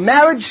 It's not your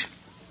marriage.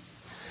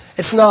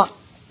 It's not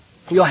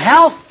your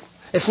health.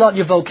 It's not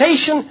your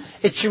vocation.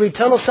 It's your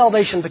eternal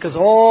salvation, because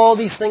all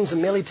these things are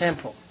merely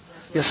temporal.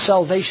 Your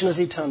salvation is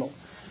eternal.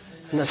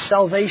 And the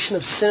salvation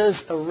of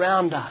sinners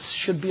around us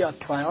should be a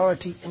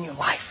priority in your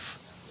life.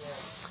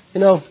 You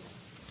know,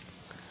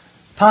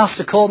 a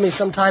pastor called me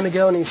some time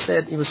ago and he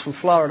said, he was from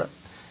Florida.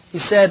 He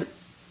said,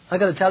 I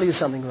got to tell you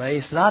something,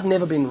 Ray. He said, I've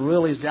never been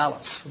really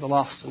zealous for the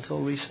lost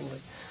until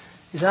recently.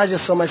 He said, I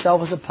just saw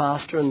myself as a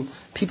pastor and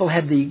people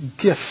had the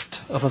gift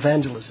of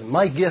evangelism.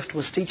 My gift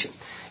was teaching.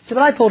 He said,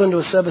 but I pulled into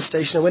a service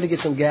station. I went to get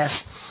some gas.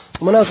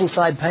 And when I was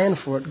inside paying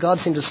for it, God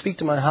seemed to speak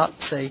to my heart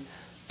and say,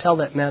 tell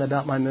that man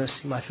about my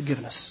mercy, my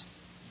forgiveness.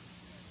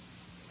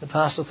 The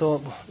pastor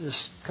thought, well,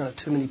 there's kind of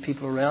too many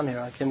people around here.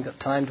 I haven't got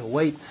time to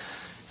wait.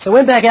 So I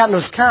went back out in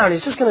his car and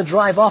he's just going to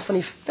drive off and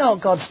he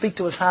felt God speak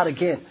to his heart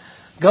again.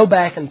 Go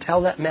back and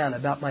tell that man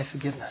about my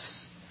forgiveness.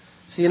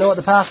 So you know what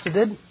the pastor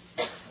did?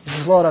 He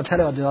says, Lord, I'll tell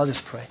you what I'll do. I'll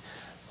just pray.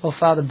 Oh,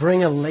 Father,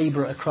 bring a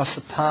laborer across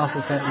the path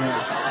of that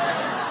man.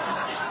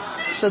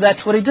 So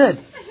that's what he did.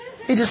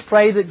 He just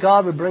prayed that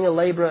God would bring a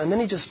laborer, and then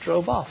he just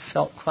drove off.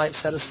 Felt quite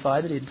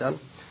satisfied that he'd done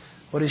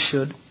what he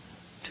should.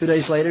 2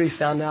 days later, he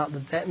found out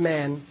that that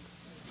man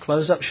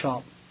closed up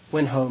shop,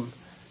 went home,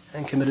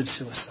 and committed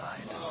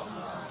suicide.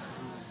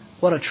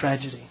 What a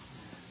tragedy.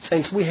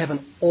 Saints, we have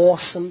an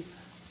awesome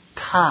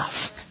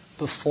task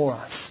before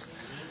us.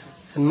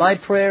 And my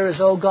prayer is,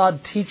 oh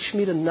God, teach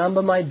me to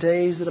number my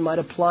days that I might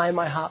apply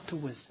my heart to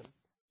wisdom.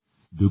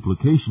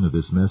 Duplication of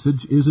this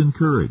message is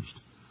encouraged.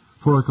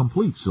 For a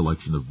complete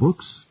selection of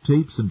books,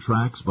 tapes, and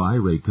tracts by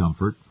Ray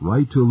Comfort,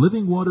 write to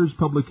Living Waters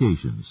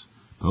Publications,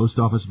 Post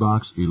Office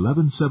Box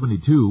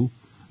 1172,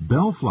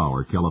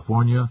 Bellflower,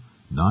 California,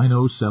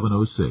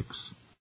 90706.